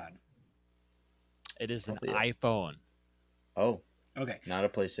shows on? It is an iPhone. Oh, okay. Not a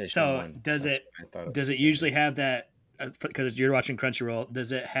PlayStation. So 1. does it usually have that? Because you're watching Crunchyroll,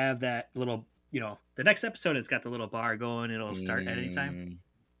 does it have that little? The next episode, it's got the little bar going. It'll start at any time.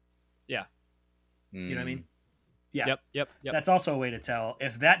 Yeah. You know what I mean? Yeah. Yep. That's also a way to tell.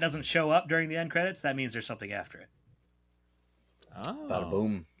 If that doesn't show up during the end credits, that means there's something after it. Oh. Bada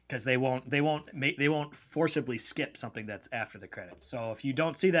boom. Because they won't forcibly skip something that's after the credits. So if you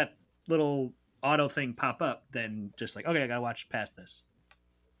don't see that little auto thing pop up, then just like, okay, I gotta watch past this.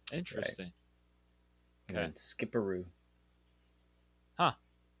 Interesting. Right. Okay. Skipperoo. Huh.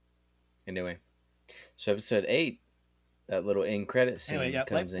 Anyway, so episode 8, that little end credit scene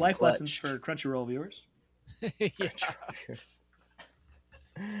comes in life clutch. lessons for Crunchyroll viewers. Crunchyroll viewers.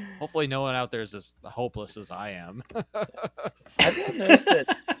 Hopefully no one out there is as hopeless as I am. Have you noticed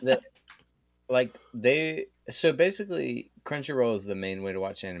that like so basically Crunchyroll is the main way to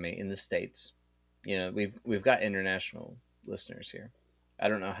watch anime in the States. We've got international listeners here. I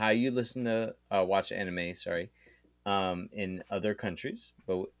don't know how you listen to watch anime, in other countries,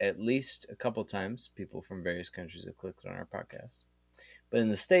 but at least a couple times people from various countries have clicked on our podcast. But in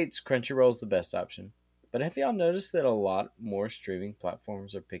the States, Crunchyroll is the best option. But have y'all noticed that a lot more streaming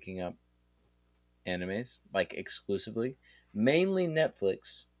platforms are picking up animes, like exclusively? Mainly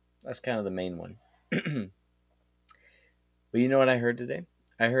Netflix. That's kind of the main one. But you know what I heard today?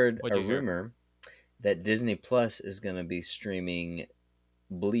 I heard rumor that Disney Plus is going to be streaming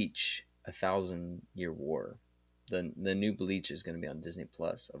Bleach, 1,000-Year War. The new Bleach is going to be on Disney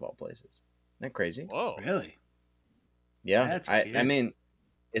Plus, of all places. Isn't that crazy? Whoa. Really? Yeah. That's I mean,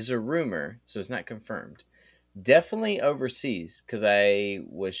 it's a rumor, so it's not confirmed. Definitely overseas, because I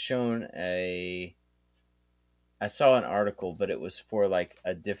saw an article, but it was for like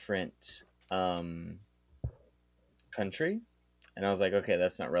a different country. And I was like, okay,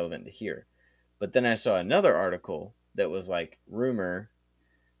 that's not relevant to here. But then I saw another article that was like, rumor,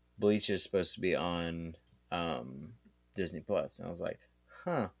 Bleach is supposed to be on Disney Plus. And I was like,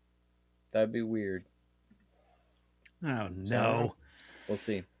 huh, that'd be weird. Oh, no. So, we'll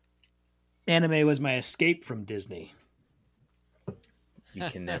see. Anime was my escape from Disney. You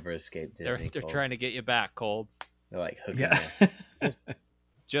can never escape Disney. They're trying to get you back, Cole. They're like hooking you.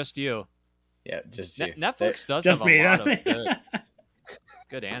 Just you. Yeah, just you. Netflix does just have a lot of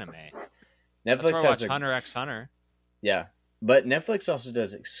good anime. Netflix has Hunter x Hunter. Yeah, but Netflix also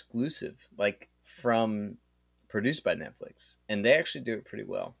does exclusive, like produced by Netflix, and they actually do it pretty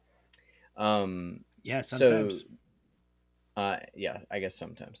well. Yeah, sometimes. So, yeah, I guess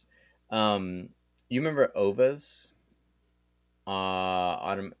sometimes. You remember OVAs?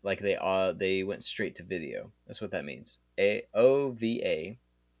 Like they went straight to video. That's what that means. OVA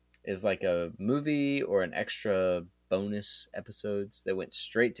is like a movie or an extra bonus episodes that went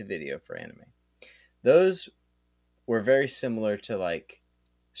straight to video for anime. Those were very similar to like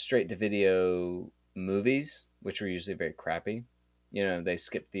straight to video movies, which were usually very crappy. You know, they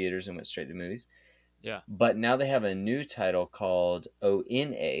skipped theaters and went straight to movies. Yeah. But now they have a new title called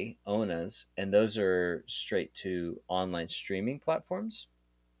ONA, ONAs, and those are straight to online streaming platforms.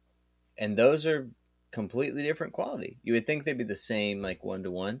 And those are completely different quality. You would think they'd be the same, like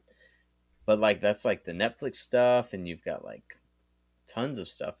 1-to-1, but like that's like the Netflix stuff, and you've got like tons of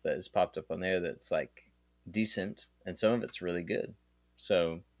stuff that has popped up on there that's like decent, and some of it's really good.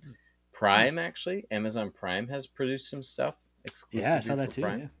 So Prime, actually, Amazon Prime has produced some stuff exclusively. Yeah, I saw that for too.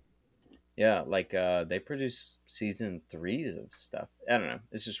 Prime. Yeah, like they produce season 3 of stuff. I don't know.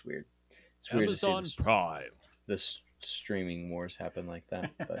 It's just weird. It's weird Amazon to see Prime. the streaming wars happen like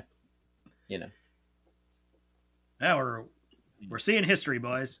that, but you know. Yeah, we're seeing history,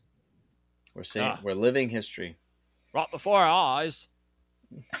 boys. We're living history right before our eyes.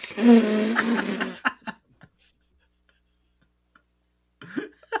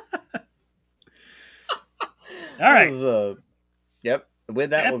 All right. Yep.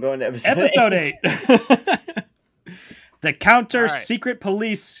 With that, we'll go into episode 8. The Counter Secret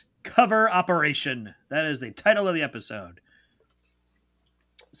Police Cover Operation. That is the title of the episode.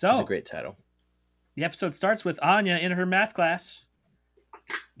 So, it's a great title. The episode starts with Anya in her math class.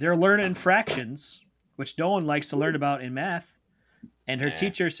 They're learning fractions, which no one likes to learn about in math. And her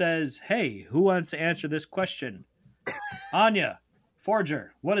teacher says, "Hey, who wants to answer this question?" Anya,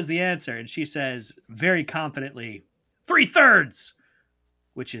 Forger, what is the answer? And she says very confidently, 3/3,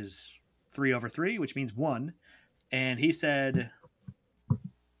 which is 3/3, which means 1. And he said,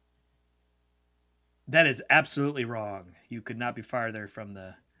 that is absolutely wrong. You could not be farther from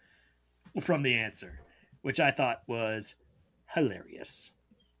the answer, which I thought was hilarious.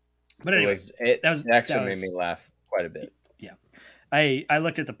 But anyway, it actually made me laugh quite a bit. Yeah. I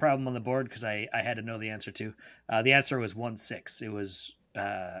looked at the problem on the board because I had to know the answer to. The answer was 1/6. It was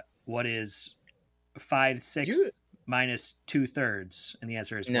what is 5/6 minus 2/3, and the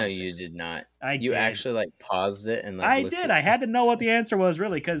answer is 1/6. No, you did not. You did. Actually like paused it and like I did. I had to know what the answer was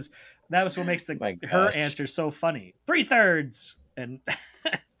really because that was what makes her answer so funny. 3/3, and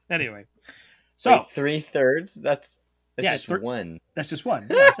anyway. So 3/3. That's just one. That's just one.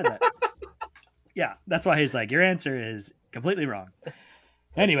 Yeah, I said that. Yeah, that's why he's like, your answer is completely wrong.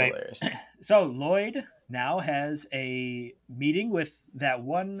 Anyway, so Lloyd now has a meeting with that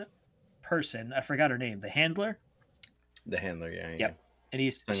one person. I forgot her name. The handler. The handler, yeah. Yep. And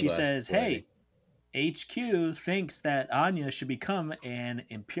she says, "Hey, HQ thinks that Anya should become an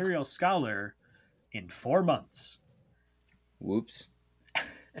Imperial Scholar in 4 months." Whoops.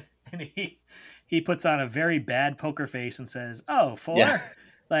 And he puts on a very bad poker face and says, "Oh, 4? Yeah.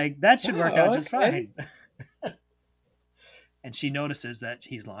 Like, that should work out just fine." And she notices that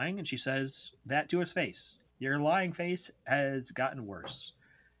he's lying, and she says that to his face. "Your lying face has gotten worse.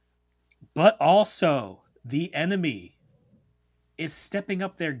 But also, the enemy is stepping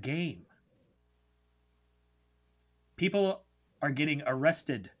up their game. People are getting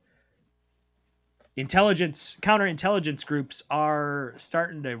arrested. Counterintelligence groups are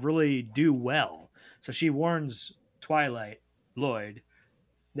starting to really do well." So she warns Lloyd,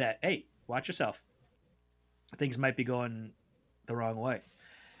 that, hey, watch yourself. Things might be going the wrong way.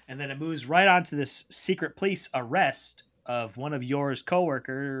 And then it moves right on to this secret police arrest of one of Yor's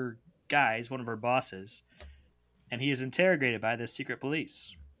coworker guys, one of her bosses. And he is interrogated by the secret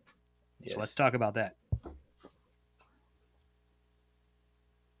police. Yes. So let's talk about that.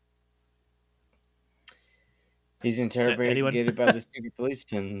 He's interrogated by the secret police,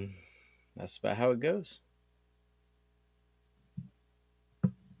 and that's about how it goes.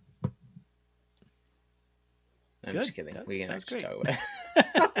 I'm just kidding. We can actually talk about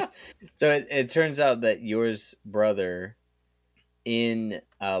it. So it turns out that Yor's brother, in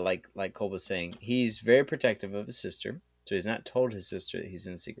like Cole was saying, he's very protective of his sister. So he's not told his sister that he's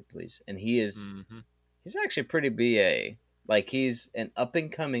in the secret police, and he's actually pretty BA. Like, he's an up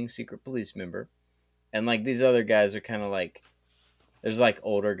and coming secret police member, and like these other guys are kind of like, there's like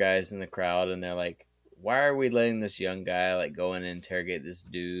older guys in the crowd, and they're like, why are we letting this young guy like go in and interrogate this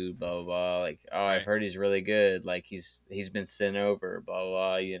dude, blah blah blah, like, oh, I've heard he's really good, like he's been sent over, blah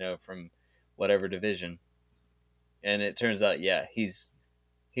blah blah, from whatever division. And it turns out, yeah, he's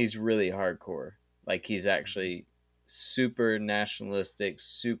really hardcore. Like, he's actually super nationalistic,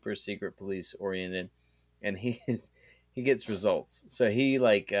 super secret police oriented, and he gets results. So he he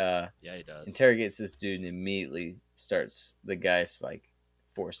does interrogates this dude, and immediately starts, the guy's like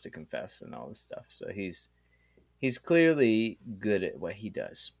forced to confess and all this stuff. So he's clearly good at what he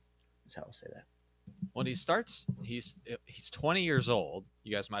does. That's how I'll say that. When he starts, he's 20 years old.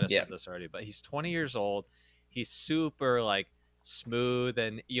 You guys might have said this already, but he's 20 years old. He's super like smooth,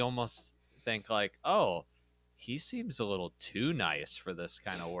 and you almost think like, oh, he seems a little too nice for this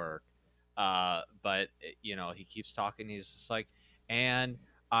kind of work. But he keeps talking. He's just like, and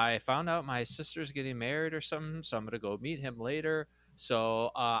I found out my sister's getting married or something, so I'm gonna go meet him later.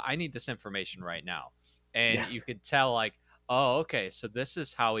 So I need this information right now. And you could tell like, oh, okay, so this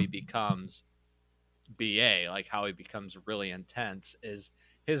is how he becomes BA, like how he becomes really intense. Is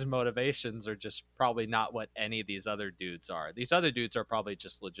his motivations are just probably not what any of these other dudes are. These other dudes are probably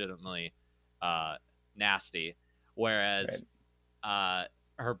just legitimately nasty, whereas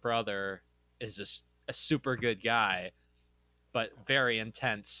her brother is just a super good guy, but very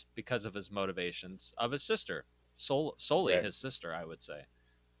intense because of his motivations of his sister, solely his sister, I would say.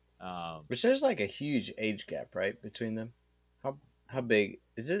 Which there's like a huge age gap, right, between them. How big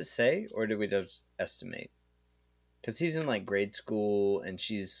does it say, or do we just estimate? Because he's in like grade school and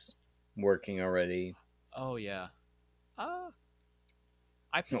she's working already. Oh yeah.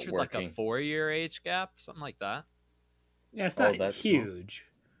 I pictured like a 4-year age gap, something like that. Yeah, it's not huge.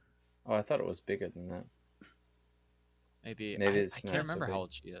 Small. Oh, I thought it was bigger than that. Maybe I can't remember how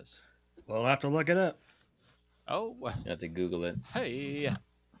old she is. We'll have to look it up. Oh, you have to Google it. Hey,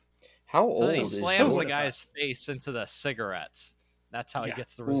 how old? So he slams the guy's face into the cigarettes. That's how he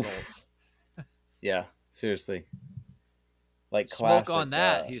gets the results. Yeah, seriously. Like smoke classic, on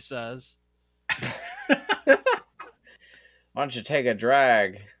that, he says. Why don't you take a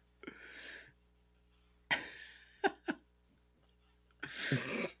drag?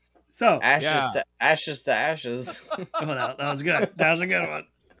 So ashes to ashes. Oh, that was good. That was a good one.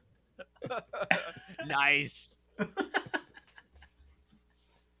 Nice.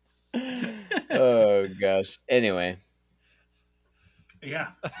 Oh gosh. Anyway. Yeah.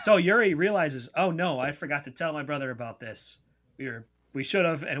 So Yuri realizes, oh no, I forgot to tell my brother about this. We should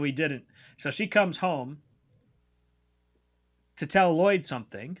have, and we didn't. So she comes home to tell Lloyd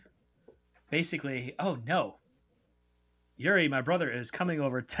something. Basically, oh no, Yuri, my brother, is coming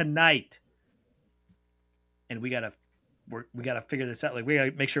over tonight, and we gotta figure this out. Like, we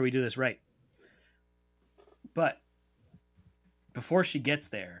gotta make sure we do this right. But before she gets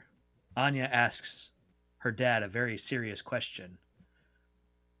there, Anya asks her dad a very serious question.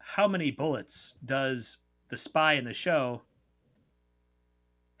 How many bullets does the spy in the show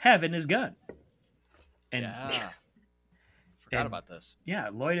have in his gun? And forgot about this. Yeah,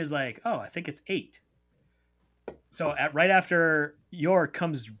 Lloyd is like, oh, I think it's 8. So right after Yor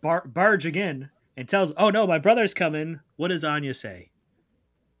comes barging in and tells, oh no, my brother's coming, what does Anya say?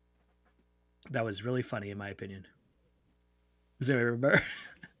 That was really funny in my opinion. Does anyone remember?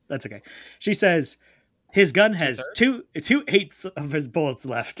 That's okay. She says his gun has 2/8 of his bullets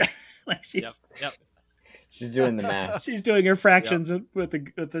left. Like Yep. She's doing the math. She's doing her fractions with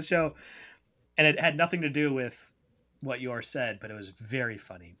the show, and it had nothing to do with what Yor said, but it was very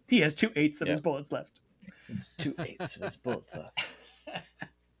funny. He has 2/8 of his bullets left. It's 2/8 of his bullets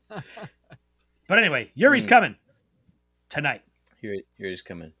left. But anyway, Yuri's coming tonight. Yuri's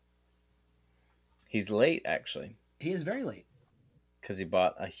coming. He's late, actually. He is very late because he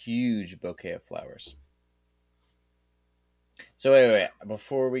bought a huge bouquet of flowers. So wait,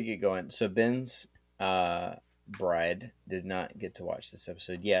 before we get going, so Ben's bride did not get to watch this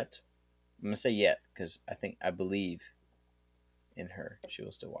episode yet. I'm gonna say yet because I believe in her. She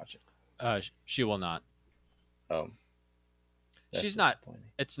will still watch it. She will not. Oh, she's not.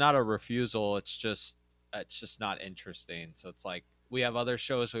 It's not a refusal. It's just not interesting. So it's like we have other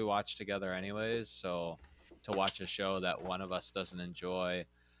shows we watch together anyways. So to watch a show that one of us doesn't enjoy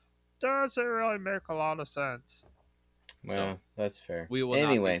doesn't really make a lot of sense. Well, so that's fair. We will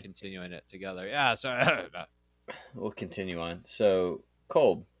not be continuing it together. Yeah, sorry. We'll continue on. So,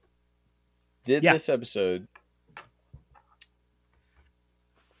 Kolb, did this episode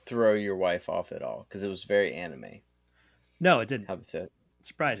throw your wife off at all? Because it was very anime. No, it didn't. How to say it?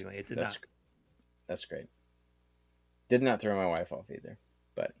 Surprisingly, it did not. That's great. Did not throw my wife off either.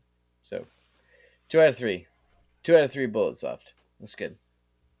 But, so, 2 out of 3. 2 out of 3 bullets left. That's good.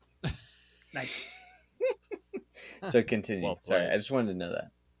 Nice. So continue. Well, sorry, I just wanted to know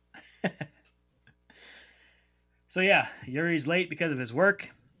that. So yeah, Yuri's late because of his work.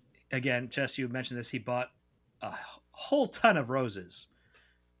 Again, Chess, you mentioned this. He bought a whole ton of roses.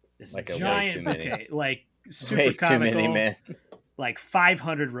 This like giant bouquet, like super way comical. Too many, man. Like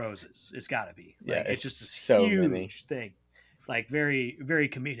 500 roses. It's got to be. Like, yeah, it's just a huge thing. Like very, very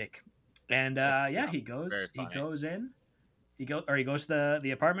comedic. And he goes in. He goes to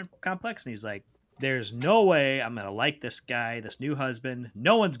the apartment complex, and he's like, There's no way I'm going to like this guy, this new husband.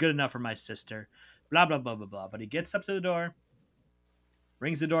 No one's good enough for my sister. Blah, blah, blah, blah, blah. But he gets up to the door,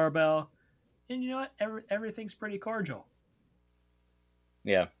 rings the doorbell, and you know what? Everything's pretty cordial.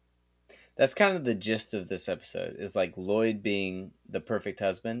 Yeah. That's kind of the gist of this episode, is like Lloyd being the perfect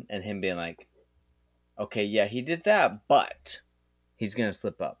husband and him being like, okay, yeah, he did that, but he's going to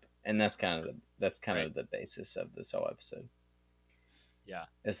slip up. And that's kind of the basis of this whole episode. Yeah.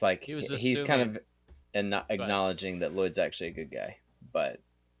 It's like he's kind of acknowledging that Lloyd's actually a good guy, but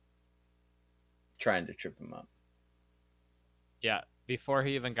trying to trip him up. Yeah. Before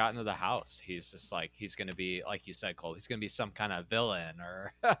he even got into the house, he's just like, he's going to be, like you said, Cole, he's going to be some kind of villain,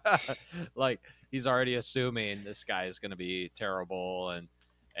 or like he's already assuming this guy is going to be terrible.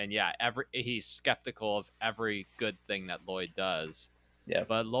 And yeah, he's skeptical of every good thing that Lloyd does. Yeah.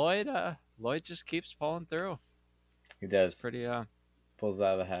 But Lloyd just keeps pulling through. He does. It's pretty, pulls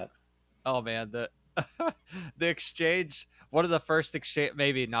out of the hat. Oh man, the exchange, one of the first exchange,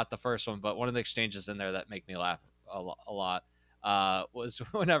 maybe not the first one, but one of the exchanges in there that make me laugh a lot was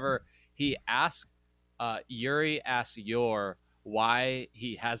whenever he asked Yuri asked Yor why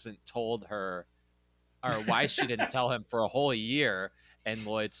he hasn't told her, or why she didn't tell him for a whole year, and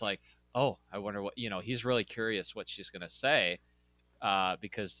Lloyd's like, oh, I wonder what, he's really curious what she's gonna say,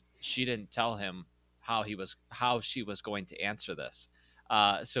 because she didn't tell him how she was going to answer this.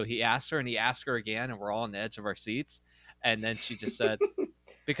 So he asked her, and he asked her again, and we're all on the edge of our seats. And then she just said,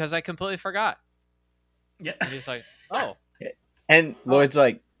 because I completely forgot. Yeah. And he's like, oh. And Lloyd's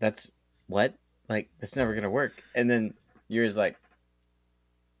like, that's what? Like, that's never going to work. And then Yuri's like,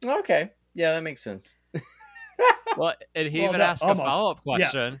 okay, yeah, that makes sense. Well, and he even asked a follow-up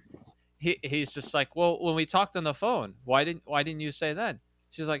question. Yeah. He's just like, well, when we talked on the phone, why didn't you say then?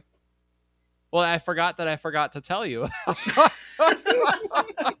 She's like, well, I forgot to tell you.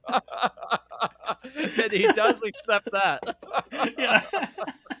 And he does accept that. Yeah.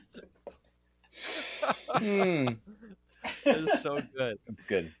 It's so good. It's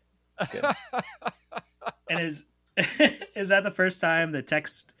good. And is that the first time the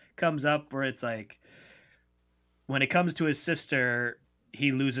text comes up where it's like, when it comes to his sister,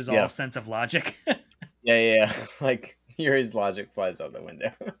 he loses all sense of logic? Yeah. Like, Yuri's logic flies out the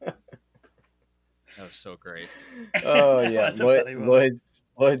window. That was so great. Oh yeah,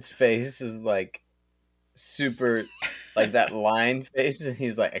 Lloyd's face is like super, like that line face, and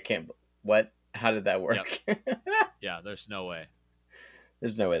he's like, I can't. What? How did that work? Yep. Yeah, there's no way.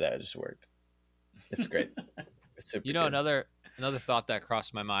 There's no way that just worked. It's great. It's super. Good. Another thought that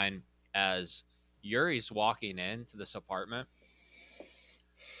crossed my mind as Yuri's walking into this apartment.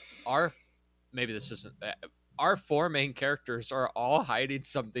 Maybe this isn't. Our four main characters are all hiding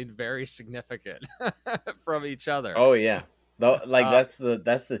something very significant from each other. Oh yeah, that's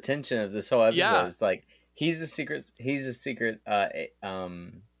the tension of this whole episode. Yeah. It's like he's a secret secret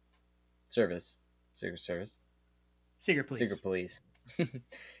police.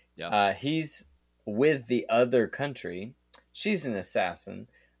 Yeah. He's with the other country. She's an assassin.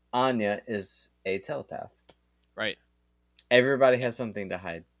 Anya is a telepath. Right. Everybody has something to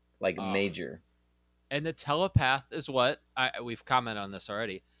hide, like major. And the telepath is what we've commented on this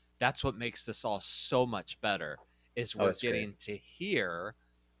already. That's what makes this all so much better. Is we're getting to hear,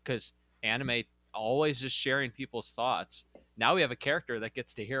 because anime always is sharing people's thoughts. Now we have a character that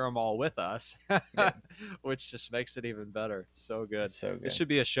gets to hear them all with us, which just makes it even better. So good. So good. It should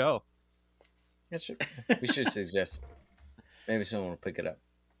be a show. We should suggest. Maybe someone will pick it up.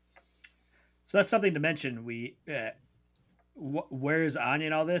 So that's something to mention. Where is Anya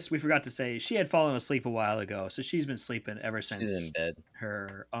in all this? We forgot to say she had fallen asleep a while ago, so she's been sleeping ever since she's in bed.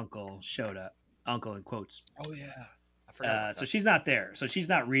 Her uncle showed up. Uncle in quotes. Oh yeah, I forgot. So she's not there. So she's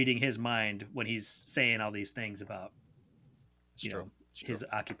not reading his mind when he's saying all these things about his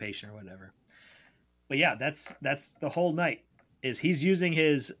occupation or whatever. But yeah, that's the whole night. Is he's using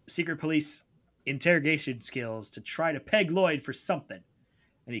his secret police interrogation skills to try to peg Lloyd for something,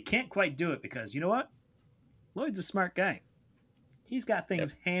 and he can't quite do it because you know what? Lloyd's a smart guy. He's got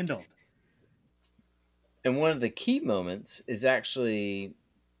things handled. And one of the key moments is actually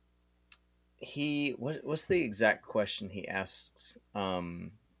what's the exact question he asks?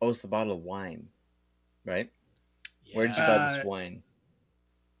 It's the bottle of wine, right? Yeah. Where did you buy this wine?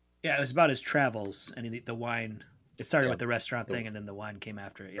 Yeah, it was about his travels, and the wine. It started with the restaurant thing, and then the wine came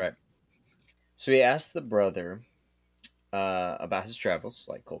after it. Yeah. Right. So he asked the brother about his travels,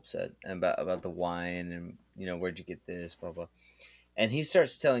 like Culp said, and about the wine, and where'd you get this, blah blah. And he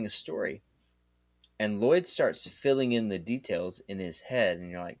starts telling a story, and Lloyd starts filling in the details in his head,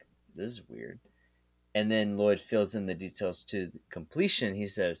 and you're like, this is weird. And then Lloyd fills in the details to completion. He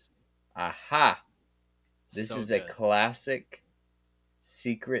says, aha, This So is good. a classic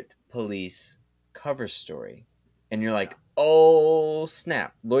secret police cover story. And you're like, oh,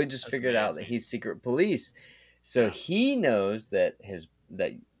 snap. Lloyd just That's figured out that amazing. he's secret police. So he knows that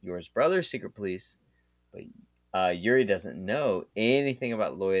Yor's brother's secret police, but Yuri doesn't know anything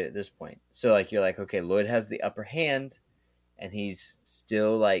about Lloyd at this point. So like you're like, okay, Lloyd has the upper hand, and he's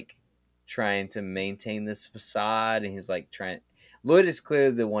still like trying to maintain this facade, and he's like trying. Lloyd is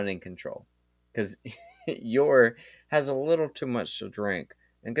clearly the one in control, because Yor has a little too much to drink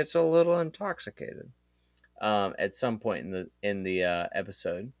and gets a little intoxicated at some point in the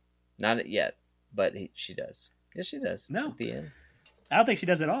episode. Not yet, but she does. Yes, she does. No. At the end. I don't think she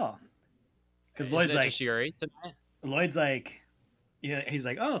does at all. Because Isn't Lloyd's it like, just Yuri tonight? Lloyd's like, yeah, he's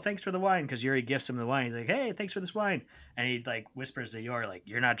like, oh, thanks for the wine, because Yuri gifts him the wine. He's like, hey, thanks for this wine, and he like whispers to Yor, like,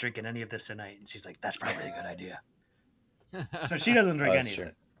 you're not drinking any of this tonight, and she's like, that's probably a good idea. So she doesn't drink any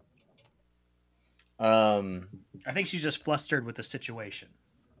true. of it. I think she's just flustered with the situation.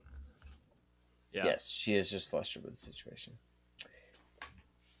 Yeah. Yes, she is just flustered with the situation.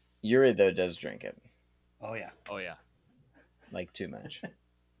 Yuri though does drink it. Oh yeah. Oh yeah. Like too much.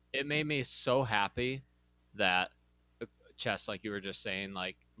 It made me so happy that Chess, like you were just saying,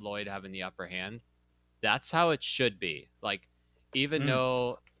 like Lloyd having the upper hand. That's how it should be. Like, even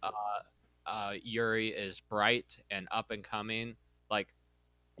though Yuri is bright and up and coming, like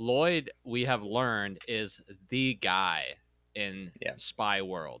Lloyd, we have learned, is the guy in spy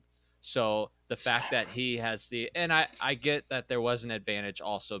world. So the fact that he has and I get that there was an advantage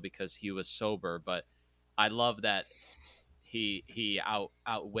also because he was sober, but I love that he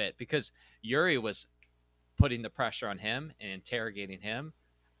outwit, because Yuri was putting the pressure on him and interrogating him,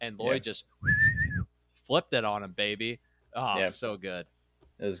 and Lloyd just flipped it on him, baby. Oh, so good.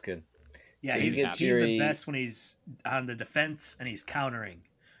 It was good. Yeah, so he's the best when he's on the defense and he's countering.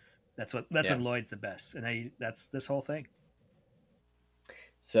 That's when Lloyd's the best, and that's this whole thing.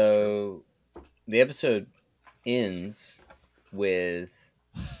 So the episode ends with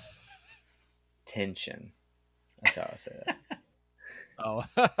tension. That's how I say that.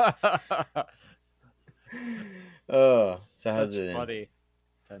 Oh, so how's it funny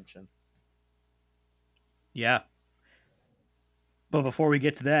tension? Yeah. But before we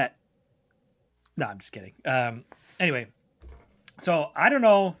get to that, no, I'm just kidding. Anyway, so I don't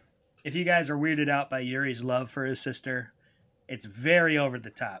know if you guys are weirded out by Yuri's love for his sister. It's very over the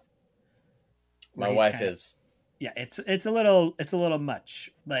top. My wife is. Yeah, it's a little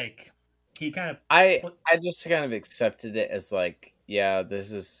much. Like he kind of. I just kind of accepted it as like, yeah,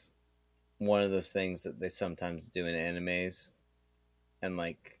 this is one of those things that they sometimes do in animes, and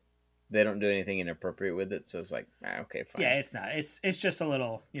like they don't do anything inappropriate with it, so it's like, okay, fine. Yeah, it's not. It's just a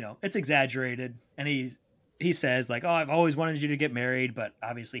little, it's exaggerated, and he says like, oh, I've always wanted you to get married, but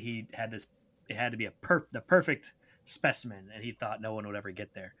obviously he had this. It had to be the perfect specimen, and he thought no one would ever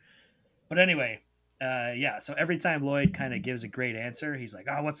get there. But anyway, so every time Lloyd kind of gives a great answer, he's like,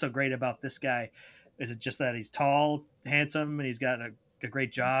 oh, what's so great about this guy? Is it just that he's tall, handsome, and he's got a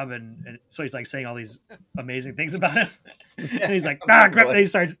great job, and so he's like saying all these amazing things about him, and he's like, crap.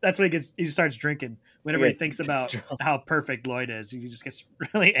 That's when he starts drinking. Whenever he thinks about how perfect Lloyd is, he just gets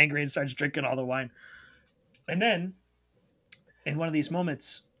really angry and starts drinking all the wine. And then, in one of these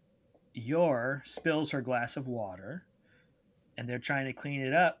moments, Yor spills her glass of water, and they're trying to clean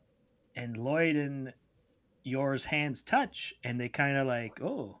it up, and Lloyd and Yor's hands touch, and they kind of like,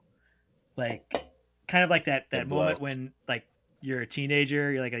 kind of like that moment when like you're a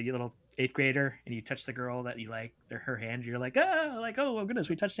teenager, you're like a little 8th grader, and you touch the girl that you like, her hand, you're like, oh goodness,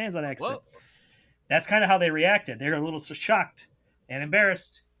 we touched hands on accident. Whoa. That's kind of how they reacted. They're a little shocked and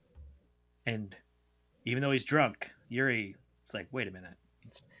embarrassed, and even though he's drunk, Yuri is like, wait a minute.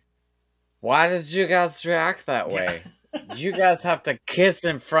 Why did you guys react that way? You guys have to kiss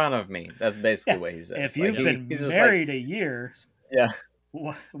in front of me. That's basically what he says. If you've been married a year,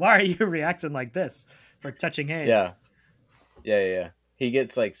 why are you reacting like this for touching hands? Yeah. He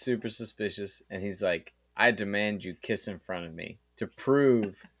gets like super suspicious, and he's like, I demand you kiss in front of me to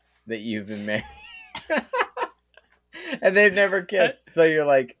prove that you've been married. And they've never kissed. So you're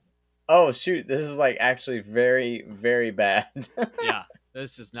like, oh, shoot, this is like actually very, very bad. Yeah,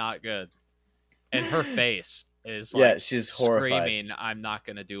 this is not good. And her face is like, she's horrified. Screaming, I'm not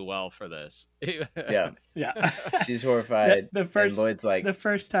going to do well for this. Yeah. She's horrified. And Lloyd's like, the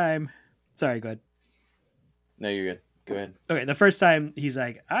first time. Sorry, go ahead. No, you're good. Go ahead. Okay, the first time he's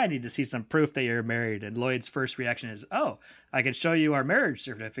like, I need to see some proof that you're married. And Lloyd's first reaction is, oh, I can show you our marriage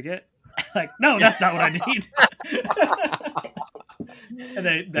certificate. Like, no, that's not what I need. And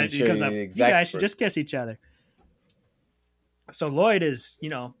then he comes up, you guys should just kiss each other. So Lloyd is,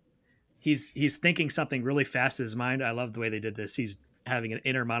 he's thinking something really fast in his mind. I love the way they did this. He's having an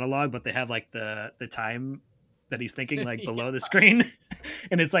inner monologue, but they have like the time that he's thinking like below the screen,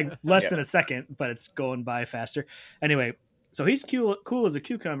 and it's like less than a second, but it's going by faster. Anyway, so he's cool as a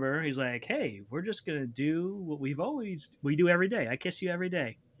cucumber. He's like, hey, we're just gonna do what we do every day. I kiss you every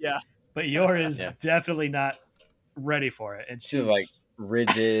day. Yeah. But Yor is definitely not ready for it, and she's like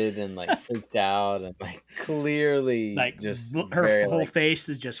rigid and like freaked out and like clearly like just her whole face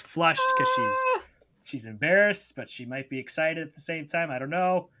is just flushed because she's embarrassed, but she might be excited at the same time. I don't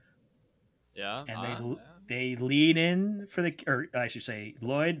know. Yeah. And they lean in for the, or I should say,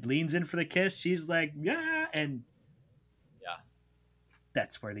 Lloyd leans in for the kiss. She's like, yeah, and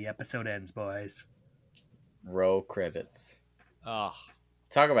that's where the episode ends, boys. Roll credits. Oh.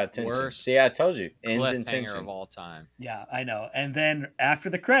 Talk about tension. Worst See, I told you. Ends in tension of all time. Yeah, I know. And then after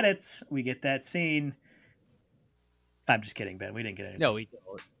the credits, we get that scene. I'm just kidding, Ben. We didn't get anything. No, we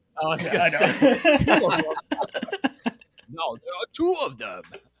don't. I was going to say. No, there are two of them.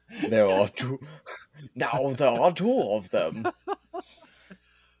 There are two. Now there are two of them.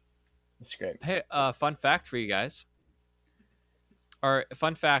 That's great. Hey, fun fact for you guys. Or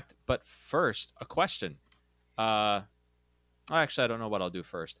fun fact, but first, a question. Actually, I don't know what I'll do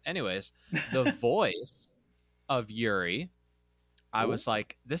first. Anyways, the voice of Yuri, I was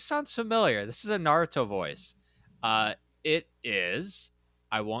like, this sounds familiar. This is a Naruto voice. It is.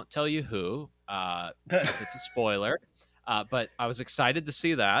 I won't tell you who, because it's a spoiler. But I was excited to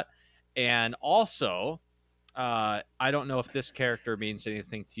see that. And also, I don't know if this character means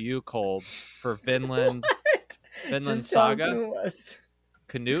anything to you, Kolb, for Vinland. Vinland Just tell us Saga. who it was.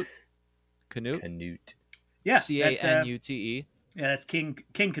 Canute. Yeah, Canute. Yeah, that's King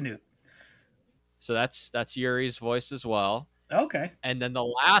Canute. So that's Yuri's voice as well. Okay. And then the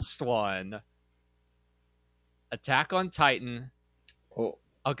last one, Attack on Titan. Oh,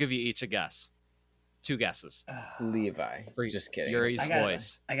 I'll give you each a guess. 2 guesses. Levi. Just kidding. Yuri's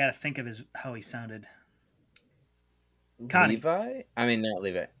voice. I gotta think of how he sounded. Connie. Levi? I mean, not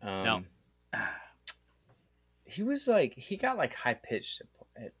Levi. No. He was like, he got like high pitched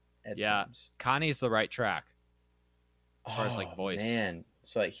at times. Connie's the right track as far as like voice. Man,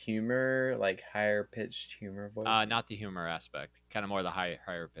 so like humor, like higher pitched humor voice. Not the humor aspect. Kind of more the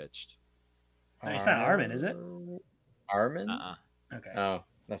higher pitched. No, it's not Armin, is it? Armin? Okay. Oh,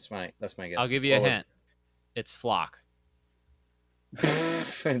 that's my guess. I'll give you a hint. It's Flock.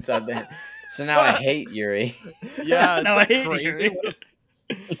 It's out there. So now I hate Yuri. Yeah, no, I hate crazy. Yuri.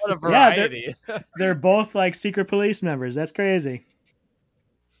 What a variety. They're both like secret police members. That's crazy.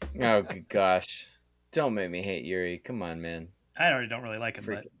 Oh good gosh. Don't make me hate Yuri. Come on, man. I already don't really like him,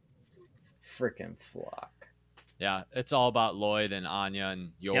 but freaking Flock. Yeah, it's all about Lloyd and Anya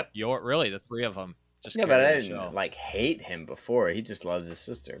and Yor, really the 3 of them. Just but I didn't like hate him before. He just loves his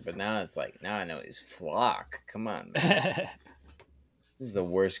sister. But now it's like, now I know he's Flock. Come on, man. This is the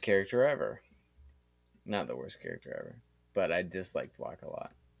worst character ever. Not the worst character ever. But I dislike Flock a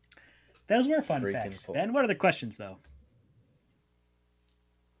lot. Those were fun facts. Ben, what are the questions, though?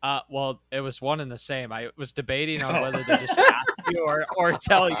 Well, it was one and the same. I was debating on whether to just ask you or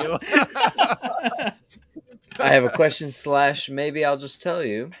tell you. I have a question / maybe I'll just tell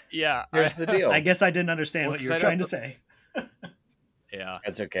you. Yeah. Here's the deal. I guess I didn't understand what you were trying to say. Yeah.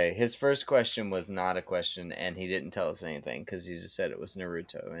 That's okay. His first question was not a question, and he didn't tell us anything because he just said it was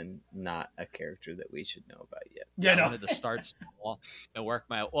Naruto and not a character that we should know about yet. Yeah, I wanted to start small and work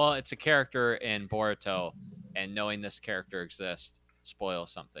well, it's a character in Boruto, and knowing this character exists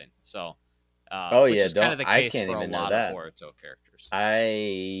spoils something. So, which is kind of the case for a lot of Boruto characters.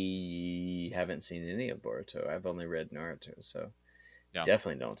 I haven't seen any of Boruto. I've only read Naruto, so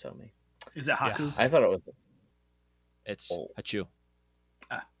definitely don't tell me. Is it Haku? Yeah. I thought it was. It's Hachu.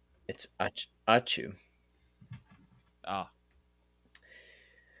 It's Achu. Oh.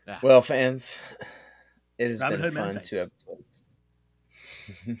 Yeah. Well, fans, it has been fun. Men's 2 episodes.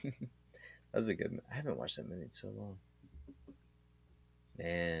 That was a good. I haven't watched that movie in so long.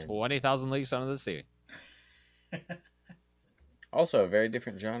 Man, 20,000 Leagues Under the Sea. Also, a very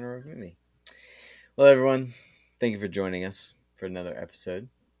different genre of movie. Well, everyone, thank you for joining us for another episode.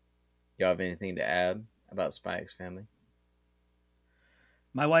 Y'all have anything to add about Spy X Family?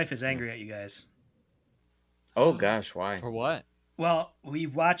 My wife is angry at you guys. Oh gosh, why? For what? Well, we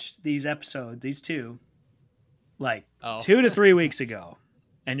watched these episodes, these 2, like 2 to 3 weeks ago.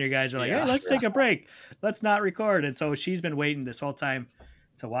 And your guys are like, hey, let's take a break. Let's not record. And so she's been waiting this whole time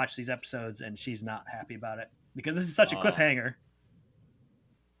to watch these episodes, and she's not happy about it because this is such a cliffhanger.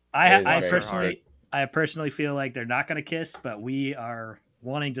 I personally feel like they're not going to kiss, but we are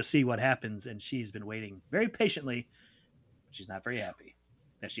wanting to see what happens, and she's been waiting very patiently. She's not very happy.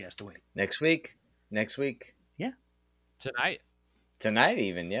 that she has to wait. Next week. Tonight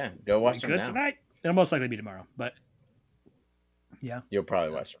Even, yeah. Go watch them now. Tonight. It'll most likely be tomorrow, but yeah. You'll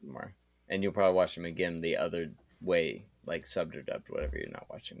probably watch them tomorrow. And you'll probably watch them again the other way, like subbed or dubbed, whatever you're not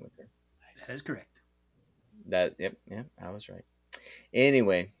watching with her. That is correct. Yep, I was right.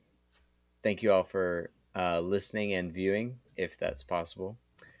 Anyway, thank you all for listening and viewing, if that's possible.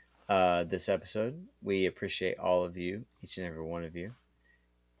 This episode, we appreciate all of you, each and every one of you,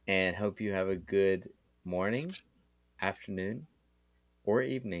 and hope you have a good morning, afternoon, or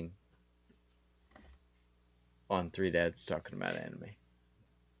evening on Three Dads Talking About Anime.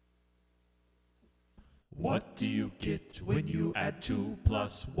 What do you get when you add 2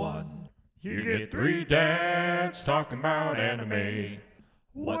 plus 1? You get 3 dads talking about anime.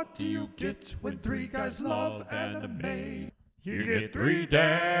 What do you get when 3 guys love anime? You get 3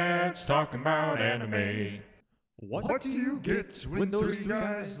 dads talking about anime. What do you get when those 3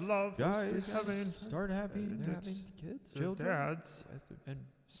 guys love start having kids, children, dads, and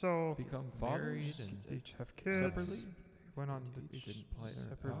so become married fathers, and each have separately? kids, went on each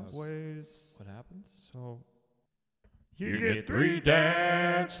separate ways. what happens? So you get 3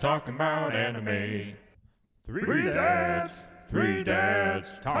 dads talking about anime. 3 dads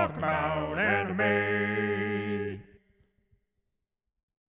talking about anime.